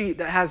single sheet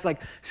that has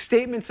like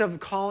statements of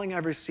calling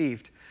I've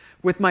received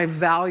with my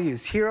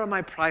values. Here are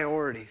my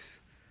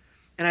priorities.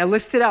 And I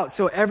list it out.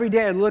 So every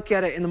day I look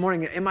at it in the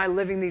morning. Am I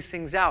living these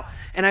things out?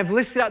 And I've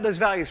listed out those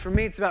values. For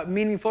me, it's about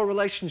meaningful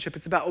relationship.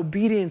 It's about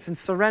obedience and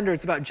surrender.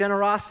 It's about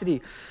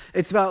generosity.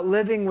 It's about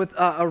living with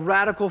a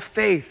radical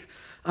faith.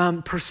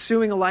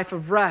 Pursuing a life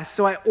of rest.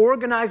 So I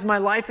organize my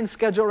life and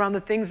schedule around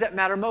the things that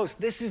matter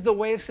most. This is the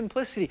way of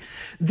simplicity.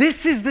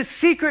 This is the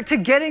secret to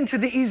getting to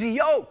the easy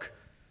yoke.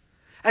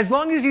 As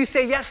long as you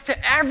say yes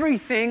to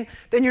everything,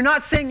 then you're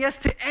not saying yes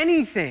to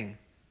anything.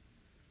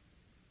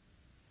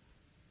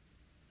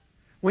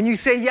 When you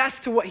say yes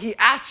to what he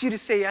asks you to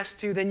say yes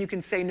to, then you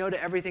can say no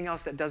to everything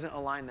else that doesn't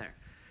align there.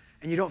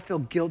 And you don't feel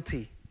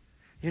guilty.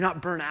 You're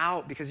not burnt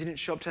out because you didn't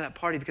show up to that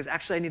party, because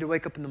actually I need to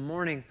wake up in the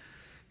morning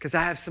because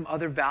I have some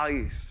other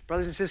values.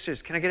 Brothers and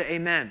sisters, can I get an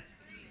amen?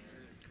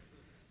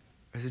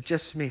 Or is it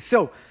just me?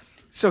 So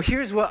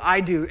here's what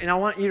I do, and I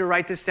want you to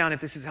write this down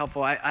if this is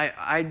helpful.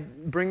 I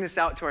bring this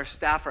out to our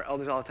staff, our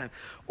elders all the time.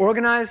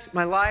 Organize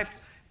my life,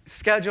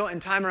 schedule,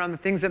 and time around the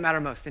things that matter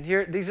most. And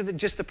here, these are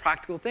just the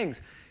practical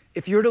things.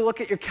 If you were to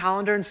look at your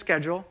calendar and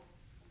schedule,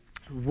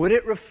 would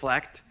it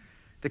reflect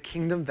the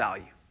kingdom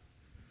value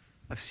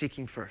of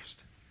seeking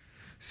first?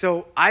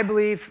 So I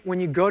believe when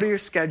you go to your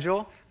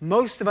schedule,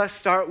 most of us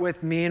start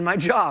with me and my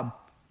job.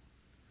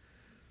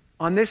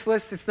 On this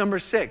list, it's number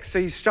 6. So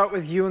you start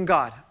with you and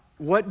God.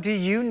 What do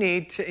you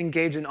need to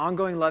engage in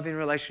ongoing loving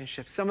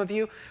relationships? Some of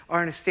you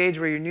are in a stage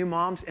where you're new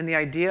moms, and the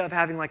idea of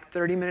having like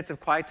 30 minutes of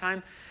quiet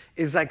time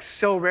is like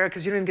so rare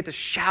because you don't even get to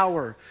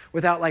shower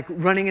without like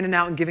running in and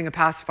out and giving a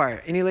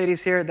pacifier. Any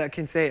ladies here that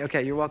can say,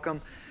 okay, you're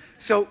welcome?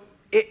 So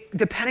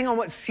depending on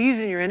what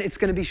season you're in, it's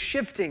going to be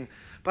shifting.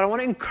 But I want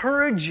to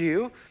encourage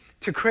you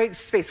to create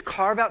space,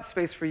 carve out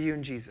space for you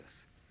and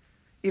Jesus.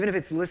 Even if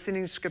it's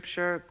listening to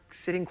scripture,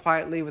 sitting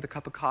quietly with a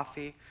cup of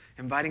coffee,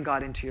 inviting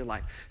God into your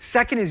life.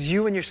 Second is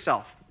you and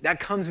yourself. That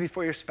comes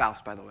before your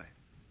spouse, by the way.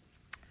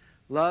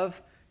 Love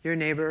your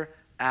neighbor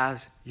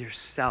as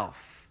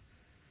yourself.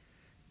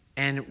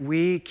 And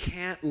we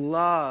can't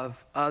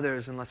love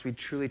others unless we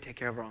truly take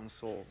care of our own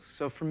souls.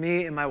 So for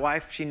me and my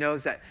wife, she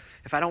knows that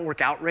if I don't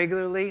work out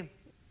regularly,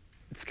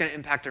 it's going to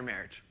impact our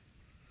marriage.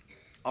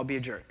 I'll be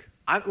a jerk.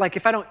 Like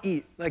if I don't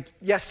eat, like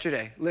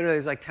yesterday, literally it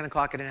was like 10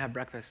 o'clock, I didn't have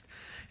breakfast.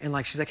 And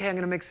like she's like, hey, I'm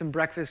going to make some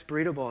breakfast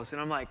burrito bowls.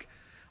 And I'm like,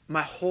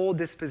 my whole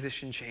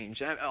disposition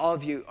changed. All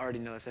of you already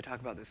know this. I talk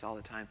about this all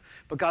the time.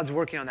 But God's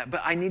working on that.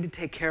 But I need to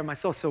take care of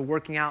myself. So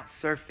working out,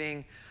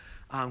 surfing,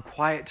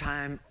 quiet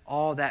time,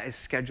 all that is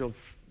scheduled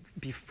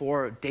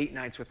before date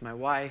nights with my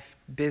wife,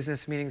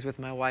 business meetings with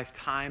my wife,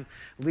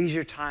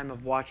 leisure time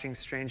of watching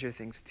Stranger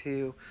Things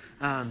 2.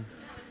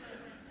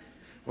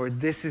 Or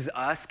This Is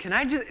Us.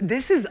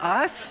 This Is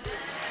Us?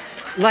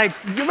 Like,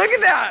 you look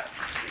at that.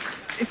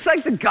 It's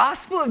like the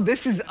gospel of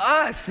This Is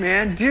Us,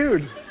 man.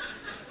 Dude.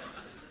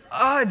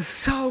 Oh, it's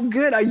so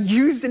good. I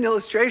used an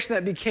illustration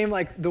that became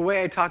like the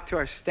way I talked to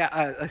our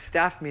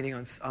staff meeting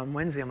on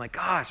Wednesday. I'm like,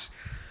 gosh,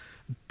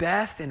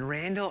 Beth and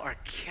Randall are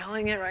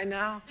killing it right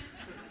now.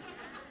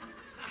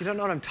 If you don't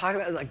know what I'm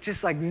talking about, like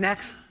just like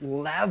next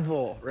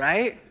level,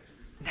 right?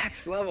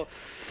 Next level.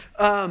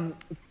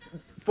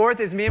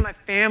 Fourth is me and my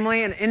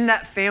family, and in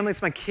that family,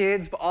 it's my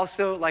kids, but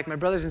also like my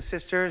brothers and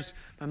sisters,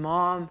 my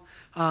mom,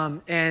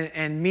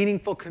 and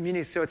meaningful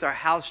community. So it's our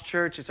house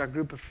church, it's our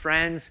group of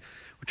friends.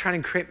 We're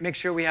trying to make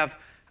sure we have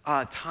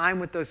time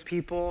with those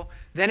people.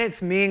 Then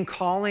it's me and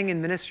calling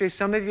and ministry.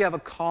 Some of you have a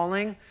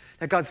calling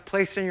that God's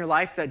placed in your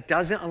life that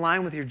doesn't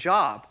align with your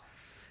job.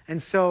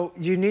 And so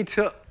you need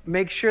to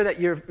make sure that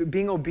you're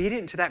being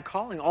obedient to that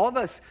calling. All of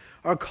us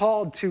are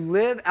called to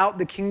live out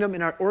the kingdom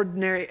in our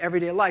ordinary,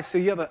 everyday life. So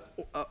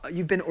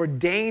you've been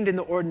ordained in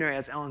the ordinary,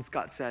 as Alan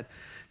Scott said,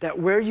 that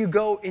where you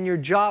go in your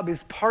job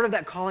is part of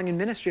that calling and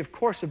ministry, of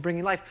course, of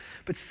bringing life.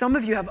 But some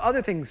of you have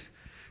other things.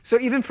 So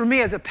even for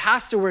me as a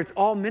pastor where it's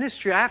all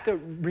ministry, I have to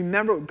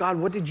remember, God,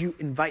 what did you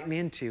invite me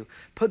into?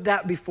 Put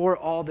that before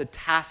all the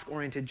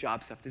task-oriented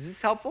job stuff. Is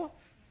this helpful?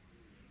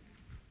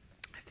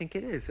 I think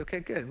it is. Okay,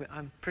 good.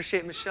 I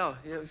appreciate Michelle.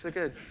 Yeah, it was so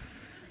good.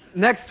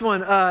 Next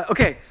one.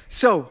 Okay,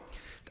 so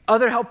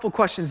other helpful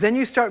questions. Then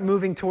you start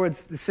moving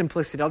towards the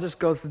simplicity. I'll just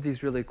go through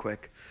these really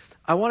quick.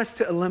 I want us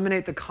to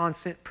eliminate the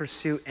constant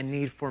pursuit and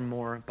need for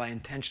more by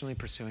intentionally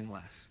pursuing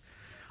less.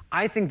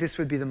 I think this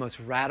would be the most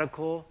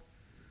radical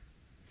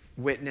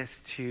witness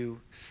to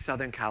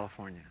Southern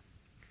California.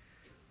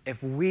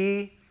 If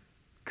we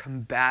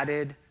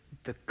combated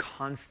the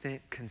constant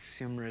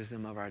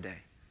consumerism of our day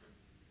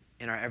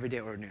in our everyday,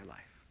 ordinary life.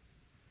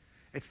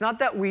 It's not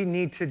that we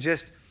need to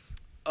just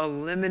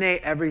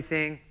eliminate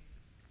everything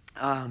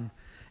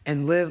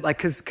and live, like,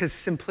 because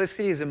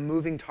simplicity is a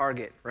moving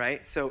target,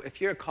 right? So if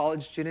you're a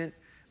college student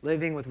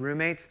living with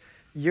roommates,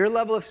 your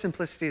level of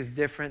simplicity is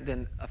different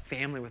than a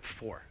family with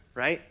 4,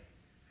 right?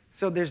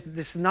 So this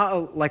is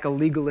not like a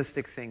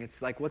legalistic thing.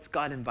 It's like, what's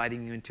God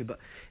inviting you into? But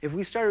if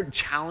we start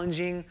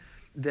challenging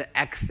the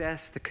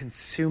excess, the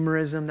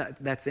consumerism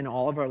that's in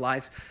all of our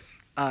lives,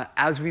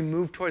 as we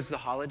move towards the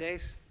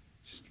holidays,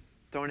 just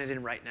throwing it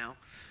in right now,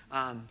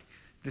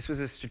 this was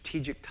a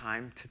strategic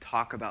time to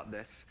talk about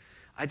this.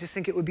 I just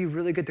think it would be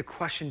really good to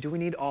question, do we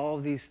need all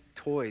of these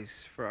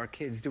toys for our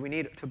kids? Do we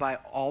need to buy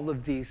all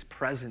of these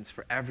presents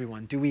for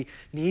everyone? Do we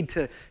need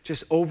to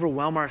just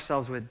overwhelm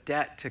ourselves with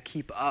debt to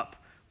keep up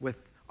with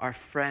our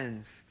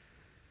friends?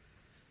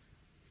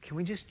 Can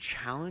we just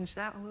challenge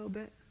that a little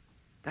bit?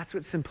 That's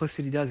what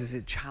simplicity does, is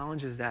it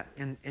challenges that.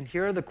 And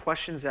here are the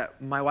questions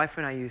that my wife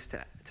and I use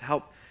to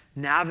help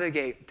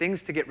navigate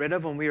things to get rid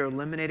of when we are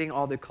eliminating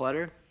all the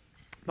clutter,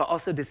 but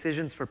also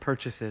decisions for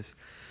purchases.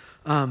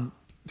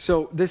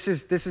 So this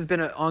has been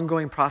an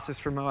ongoing process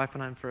for my wife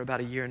and I for about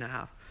 1.5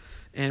 years.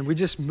 And we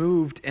just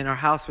moved, and our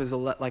house was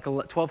like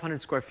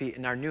 1,200 square feet,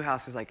 and our new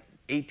house is like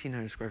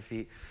 1,800 square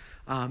feet.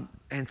 And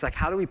it's like,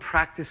 how do we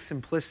practice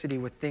simplicity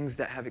with things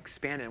that have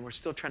expanded? And we're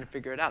still trying to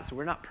figure it out, so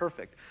we're not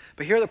perfect.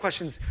 But here are the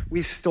questions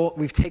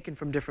we've taken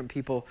from different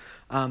people.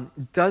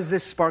 Does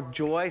this spark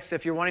joy? So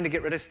if you're wanting to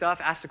get rid of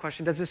stuff, ask the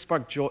question, does this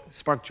spark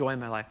joy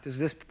in my life? Does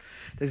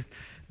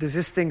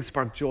this thing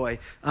spark joy?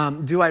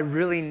 Do I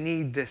really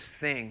need this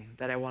thing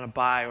that I want to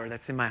buy or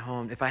that's in my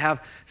home? If I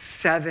have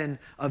 7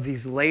 of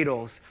these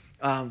ladles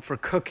for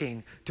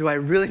cooking, do I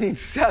really need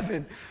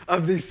 7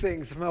 of these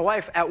things? My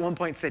wife at one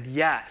point said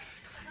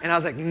yes. And I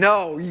was like,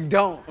 no, you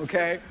don't,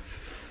 okay?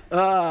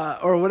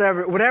 Or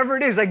whatever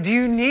it is. Like, do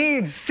you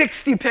need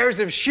 60 pairs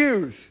of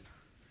shoes?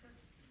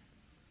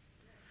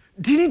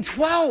 Do you need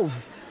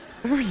 12?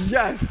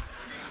 Yes.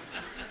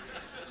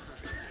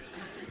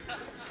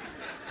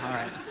 All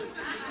right.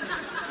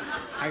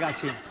 I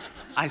got you.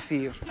 I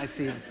see you.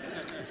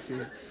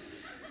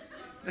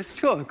 That's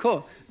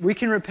cool. We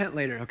can repent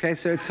later, okay?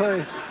 So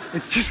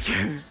it's just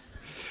kidding.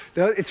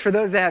 It's for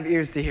those that have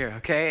ears to hear,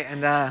 okay?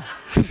 And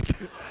just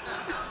kidding.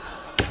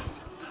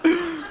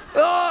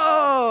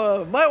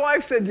 Oh, my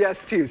wife said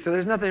yes too, so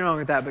there's nothing wrong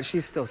with that, but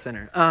she's still a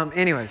sinner.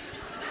 Anyways.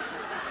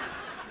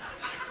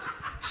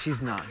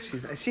 She's not.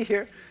 Is she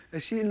here?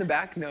 Is she in the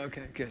back? No,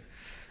 okay, good.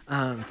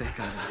 Thank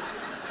God.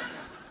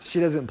 She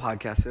doesn't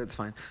podcast, so it's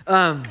fine.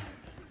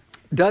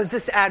 Does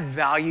this add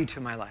value to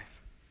my life?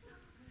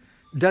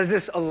 Does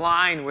this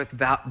align with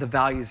the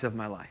values of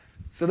my life?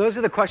 So those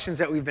are the questions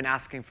that we've been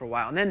asking for a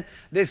while. And then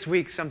this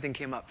week, something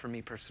came up for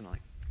me personally.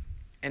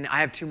 And I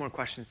have 2 more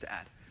questions to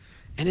add.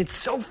 And it's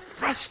so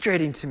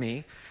frustrating to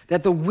me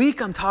that the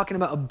week I'm talking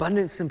about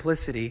abundant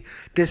simplicity,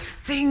 this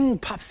thing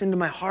pops into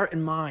my heart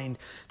and mind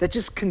that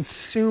just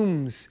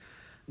consumes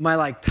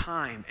my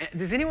time.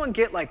 Does anyone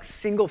get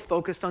single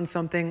focused on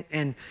something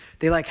and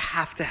they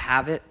have to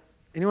have it?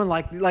 Anyone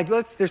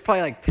there's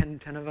probably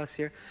 10 of us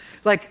here.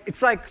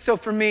 So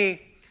for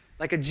me,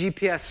 a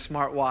GPS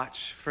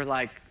smartwatch for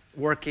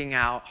working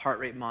out, heart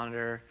rate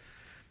monitor.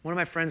 One of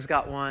my friends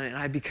got one and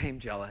I became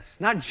jealous.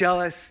 Not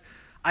jealous,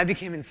 I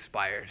became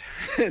inspired.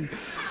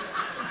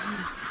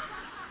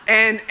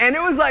 And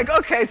it was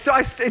okay, so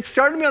it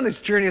started me on this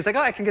journey. It was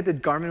I can get the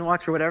Garmin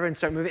watch or whatever and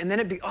start moving. And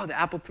then the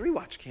Apple III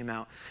watch came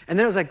out. And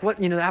then it was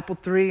the Apple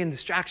III and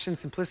distraction,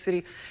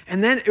 simplicity.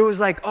 And then it was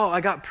I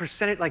got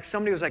percentage,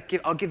 somebody was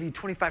I'll give you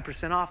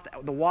 25% off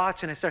the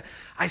watch. And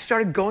I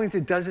started going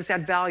through, does this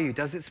add value?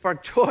 Does it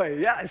spark joy?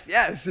 Yes,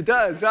 it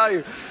does,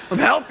 value. I'm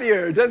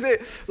healthier. Does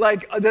it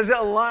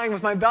align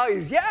with my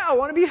values? Yeah, I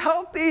want to be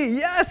healthy.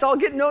 Yes, I'll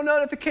get no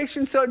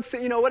notifications, so it's,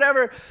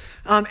 whatever.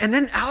 And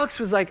then Alex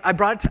was I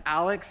brought it to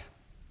Alex.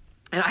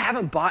 And I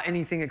haven't bought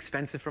anything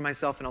expensive for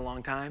myself in a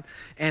long time.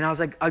 And I was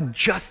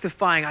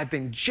justifying, I've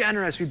been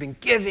generous, we've been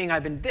giving,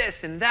 I've been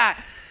this and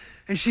that.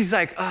 And she's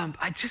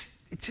it's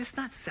just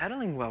not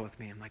settling well with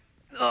me. I'm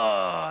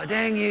oh,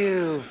 dang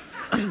you.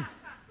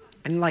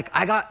 And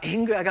I got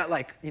angry. I got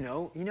you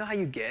know how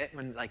you get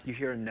when you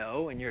hear a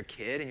no and you're a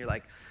kid and you're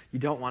you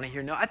don't want to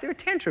hear no. I threw a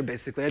tantrum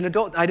basically. An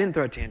adult, I didn't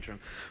throw a tantrum.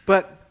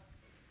 But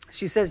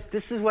she says,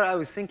 this is what I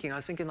was thinking. I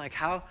was thinking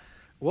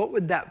what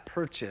would that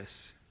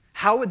purchase,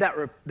 how would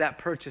that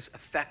purchase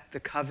affect the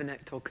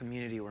covenantal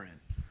community we're in?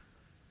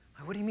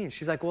 What do you mean?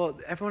 She's well,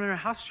 everyone in our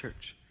house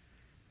church.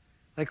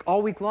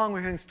 All week long,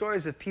 we're hearing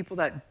stories of people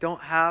that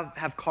don't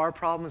have car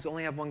problems,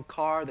 only have one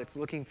car, that's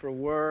looking for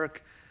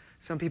work.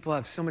 Some people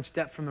have so much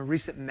debt from a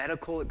recent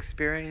medical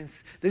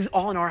experience. This is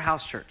all in our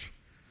house church.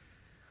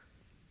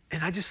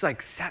 And I just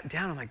sat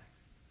down. I'm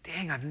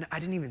dang, I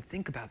didn't even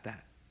think about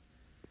that.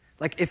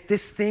 If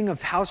this thing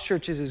of house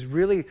churches is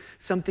really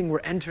something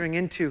we're entering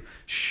into,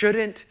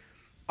 shouldn't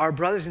our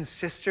brothers and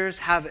sisters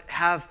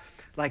have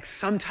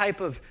some type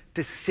of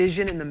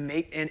decision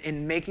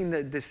in making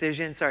the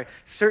decision,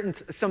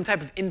 some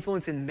type of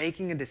influence in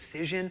making a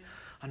decision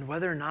on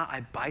whether or not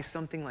I buy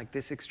something like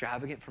this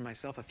extravagant for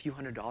myself, a few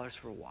 $100s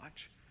for a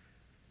watch?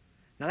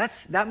 Now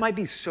that might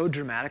be so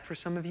dramatic for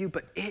some of you,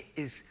 but it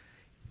is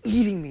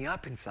eating me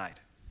up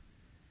inside.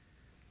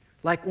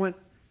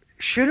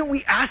 Shouldn't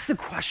we ask the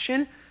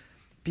question,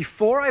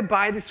 before I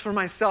buy this for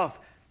myself,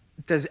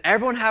 does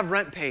everyone have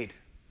rent paid?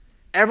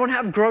 Everyone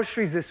have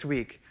groceries this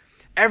week?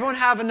 Everyone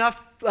have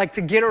enough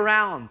to get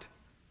around?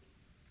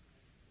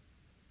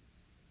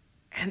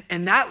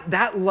 And that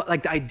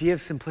the idea of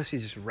simplicity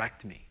just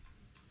wrecked me.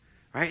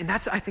 Right? And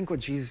that's, I think,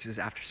 what Jesus is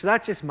after. So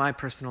that's just my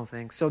personal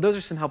thing. So those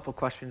are some helpful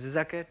questions. Is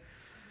that good?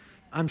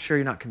 I'm sure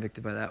you're not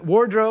convicted by that.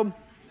 Wardrobe,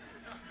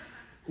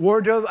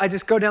 I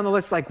just go down the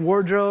list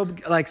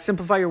wardrobe,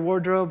 simplify your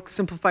wardrobe,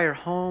 simplify your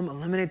home,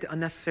 eliminate the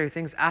unnecessary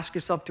things. Ask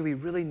yourself, do we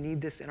really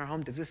need this in our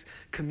home? Does this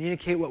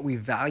communicate what we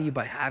value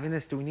by having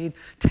this? Do we need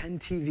 10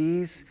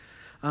 TVs?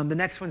 The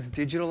next one's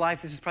digital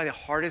life. This is probably the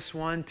hardest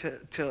one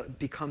to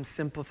become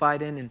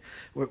simplified in. And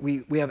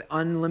we have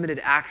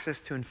unlimited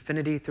access to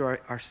infinity through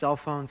our cell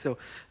phone. So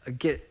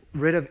get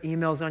rid of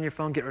emails on your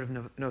phone, get rid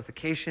of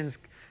notifications,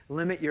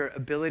 limit your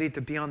ability to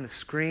be on the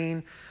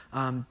screen.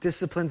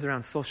 Disciplines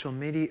around social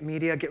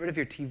media. Get rid of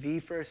your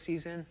TV for a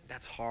season.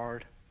 That's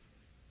hard.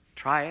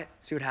 Try it.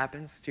 See what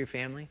happens to your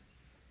family.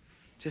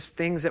 Just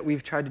things that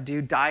we've tried to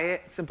do.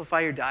 Diet.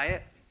 Simplify your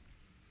diet.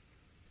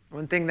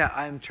 One thing that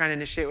I'm trying to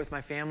initiate with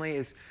my family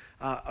is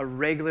a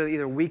regular,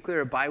 either weekly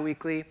or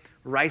bi-weekly,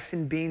 rice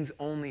and beans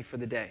only for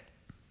the day,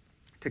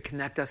 to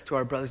connect us to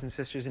our brothers and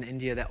sisters in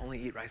India that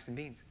only eat rice and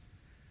beans.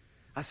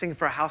 I was thinking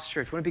for a house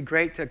church, wouldn't it be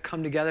great to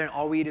come together and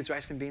all we eat is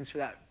rice and beans for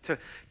that?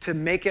 To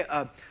make it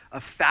a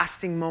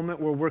fasting moment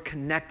where we're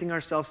connecting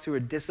ourselves through a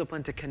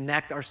discipline to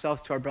connect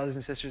ourselves to our brothers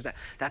and sisters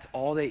that's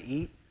all they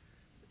eat.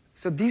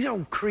 So these are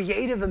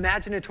creative,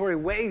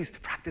 imaginatory ways to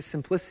practice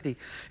simplicity.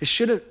 It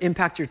should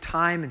impact your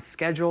time and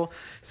schedule.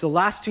 So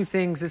last 2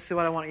 things, this is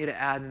what I want you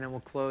to add, and then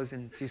we'll close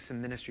and do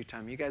some ministry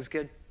time. You guys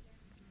good?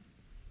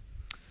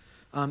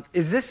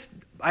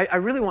 I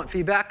really want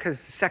feedback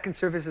because the second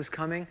service is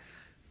coming.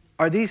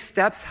 Are these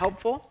steps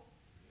helpful?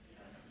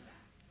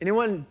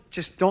 Anyone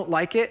just don't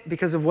like it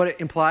because of what it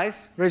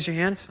implies? Raise your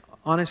hands,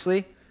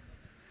 honestly.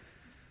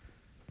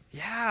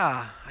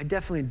 Yeah, I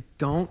definitely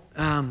don't.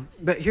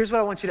 But here's what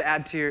I want you to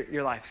add to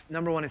your life.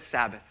 Number one is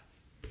Sabbath.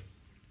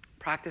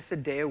 Practice a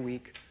day a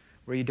week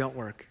where you don't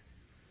work.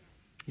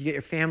 You get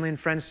your family and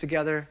friends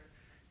together.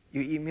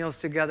 You eat meals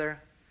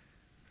together.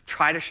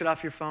 Try to shut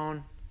off your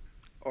phone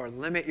or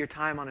limit your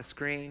time on a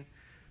screen.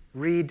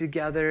 Read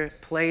together,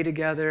 play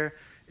together.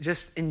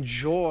 Just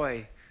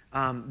enjoy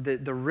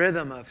the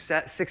rhythm of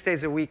 6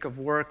 days a week of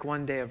work,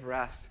 1 day of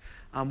rest.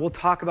 We'll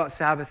talk about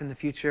Sabbath in the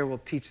future. We'll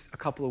teach a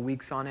couple of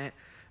weeks on it.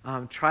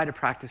 Try to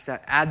practice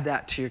that. Add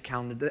that to your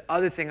calendar. The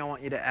other thing I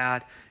want you to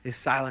add is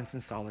silence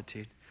and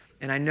solitude.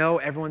 And I know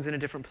everyone's in a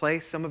different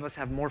place. Some of us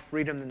have more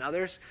freedom than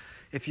others.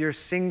 If you're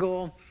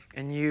single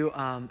and you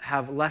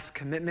have less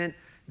commitment,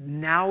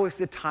 now is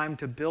the time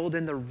to build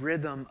in the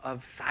rhythm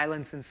of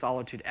silence and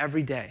solitude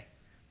every day.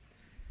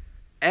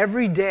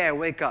 Every day I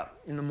wake up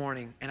in the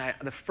morning and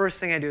the first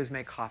thing I do is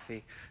make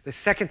coffee. The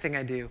second thing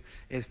I do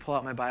is pull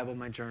out my Bible,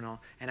 my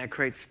journal, and I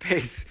create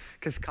space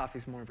because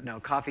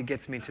coffee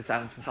gets me to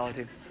silence and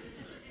solitude.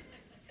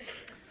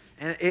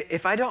 And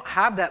if I don't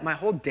have that, my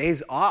whole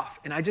day's off.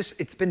 And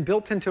it's been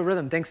built into a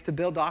rhythm thanks to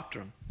Bill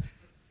Doctrum. I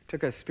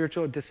took a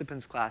spiritual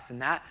disciplines class,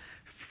 and that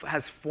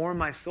has formed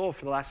my soul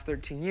for the last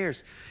 13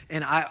 years.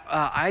 And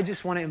I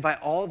just want to invite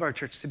all of our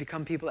church to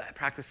become people that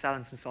practice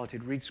silence and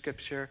solitude, read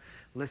scripture,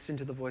 listen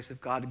to the voice of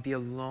God, be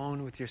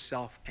alone with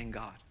yourself and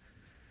God.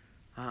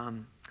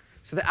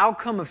 So the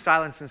outcome of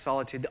silence and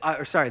solitude,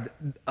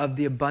 of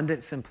the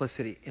abundant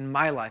simplicity in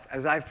my life,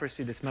 as I've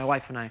pursued this, my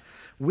wife and I,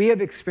 we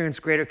have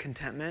experienced greater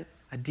contentment,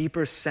 a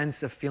deeper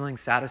sense of feeling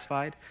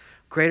satisfied,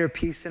 greater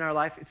peace in our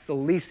life. It's the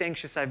least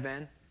anxious I've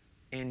been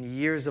in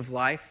years of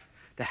life,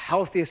 the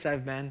healthiest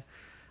I've been,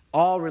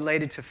 all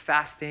related to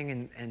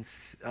fasting and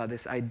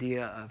this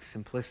idea of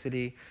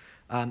simplicity,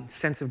 a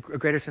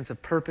greater sense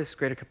of purpose,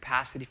 greater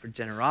capacity for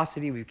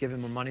generosity. We've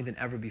given more money than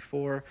ever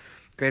before,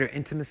 greater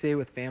intimacy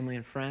with family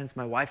and friends.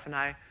 My wife and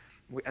I,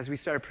 as we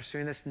started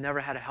pursuing this, never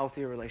had a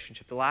healthier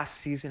relationship. The last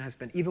season has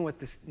been, even with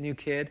this new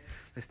kid,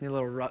 this new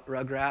little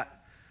rugrat,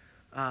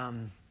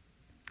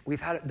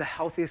 we've had the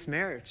healthiest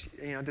marriage,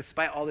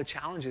 despite all the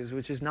challenges,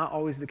 which is not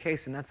always the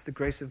case, and that's the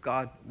grace of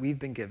God we've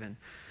been given.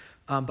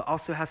 But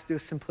also has to do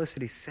with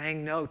simplicity,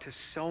 saying no to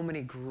so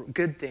many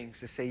good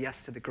things to say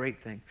yes to the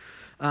great thing.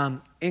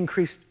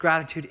 Increased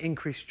gratitude,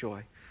 increased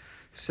joy.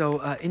 So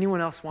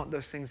anyone else want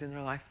those things in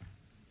their life?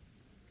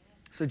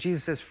 So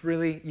Jesus says,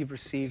 freely you've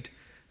received,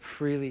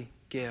 freely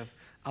give.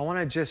 I want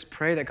to just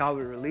pray that God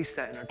would release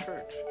that in our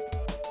church.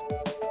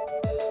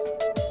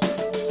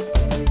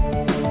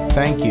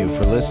 Thank you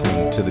for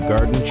listening to the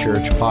Garden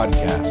Church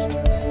podcast.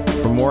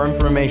 For more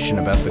information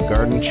about the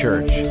Garden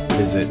Church,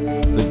 visit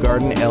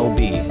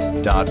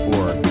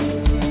thegardenlb.org.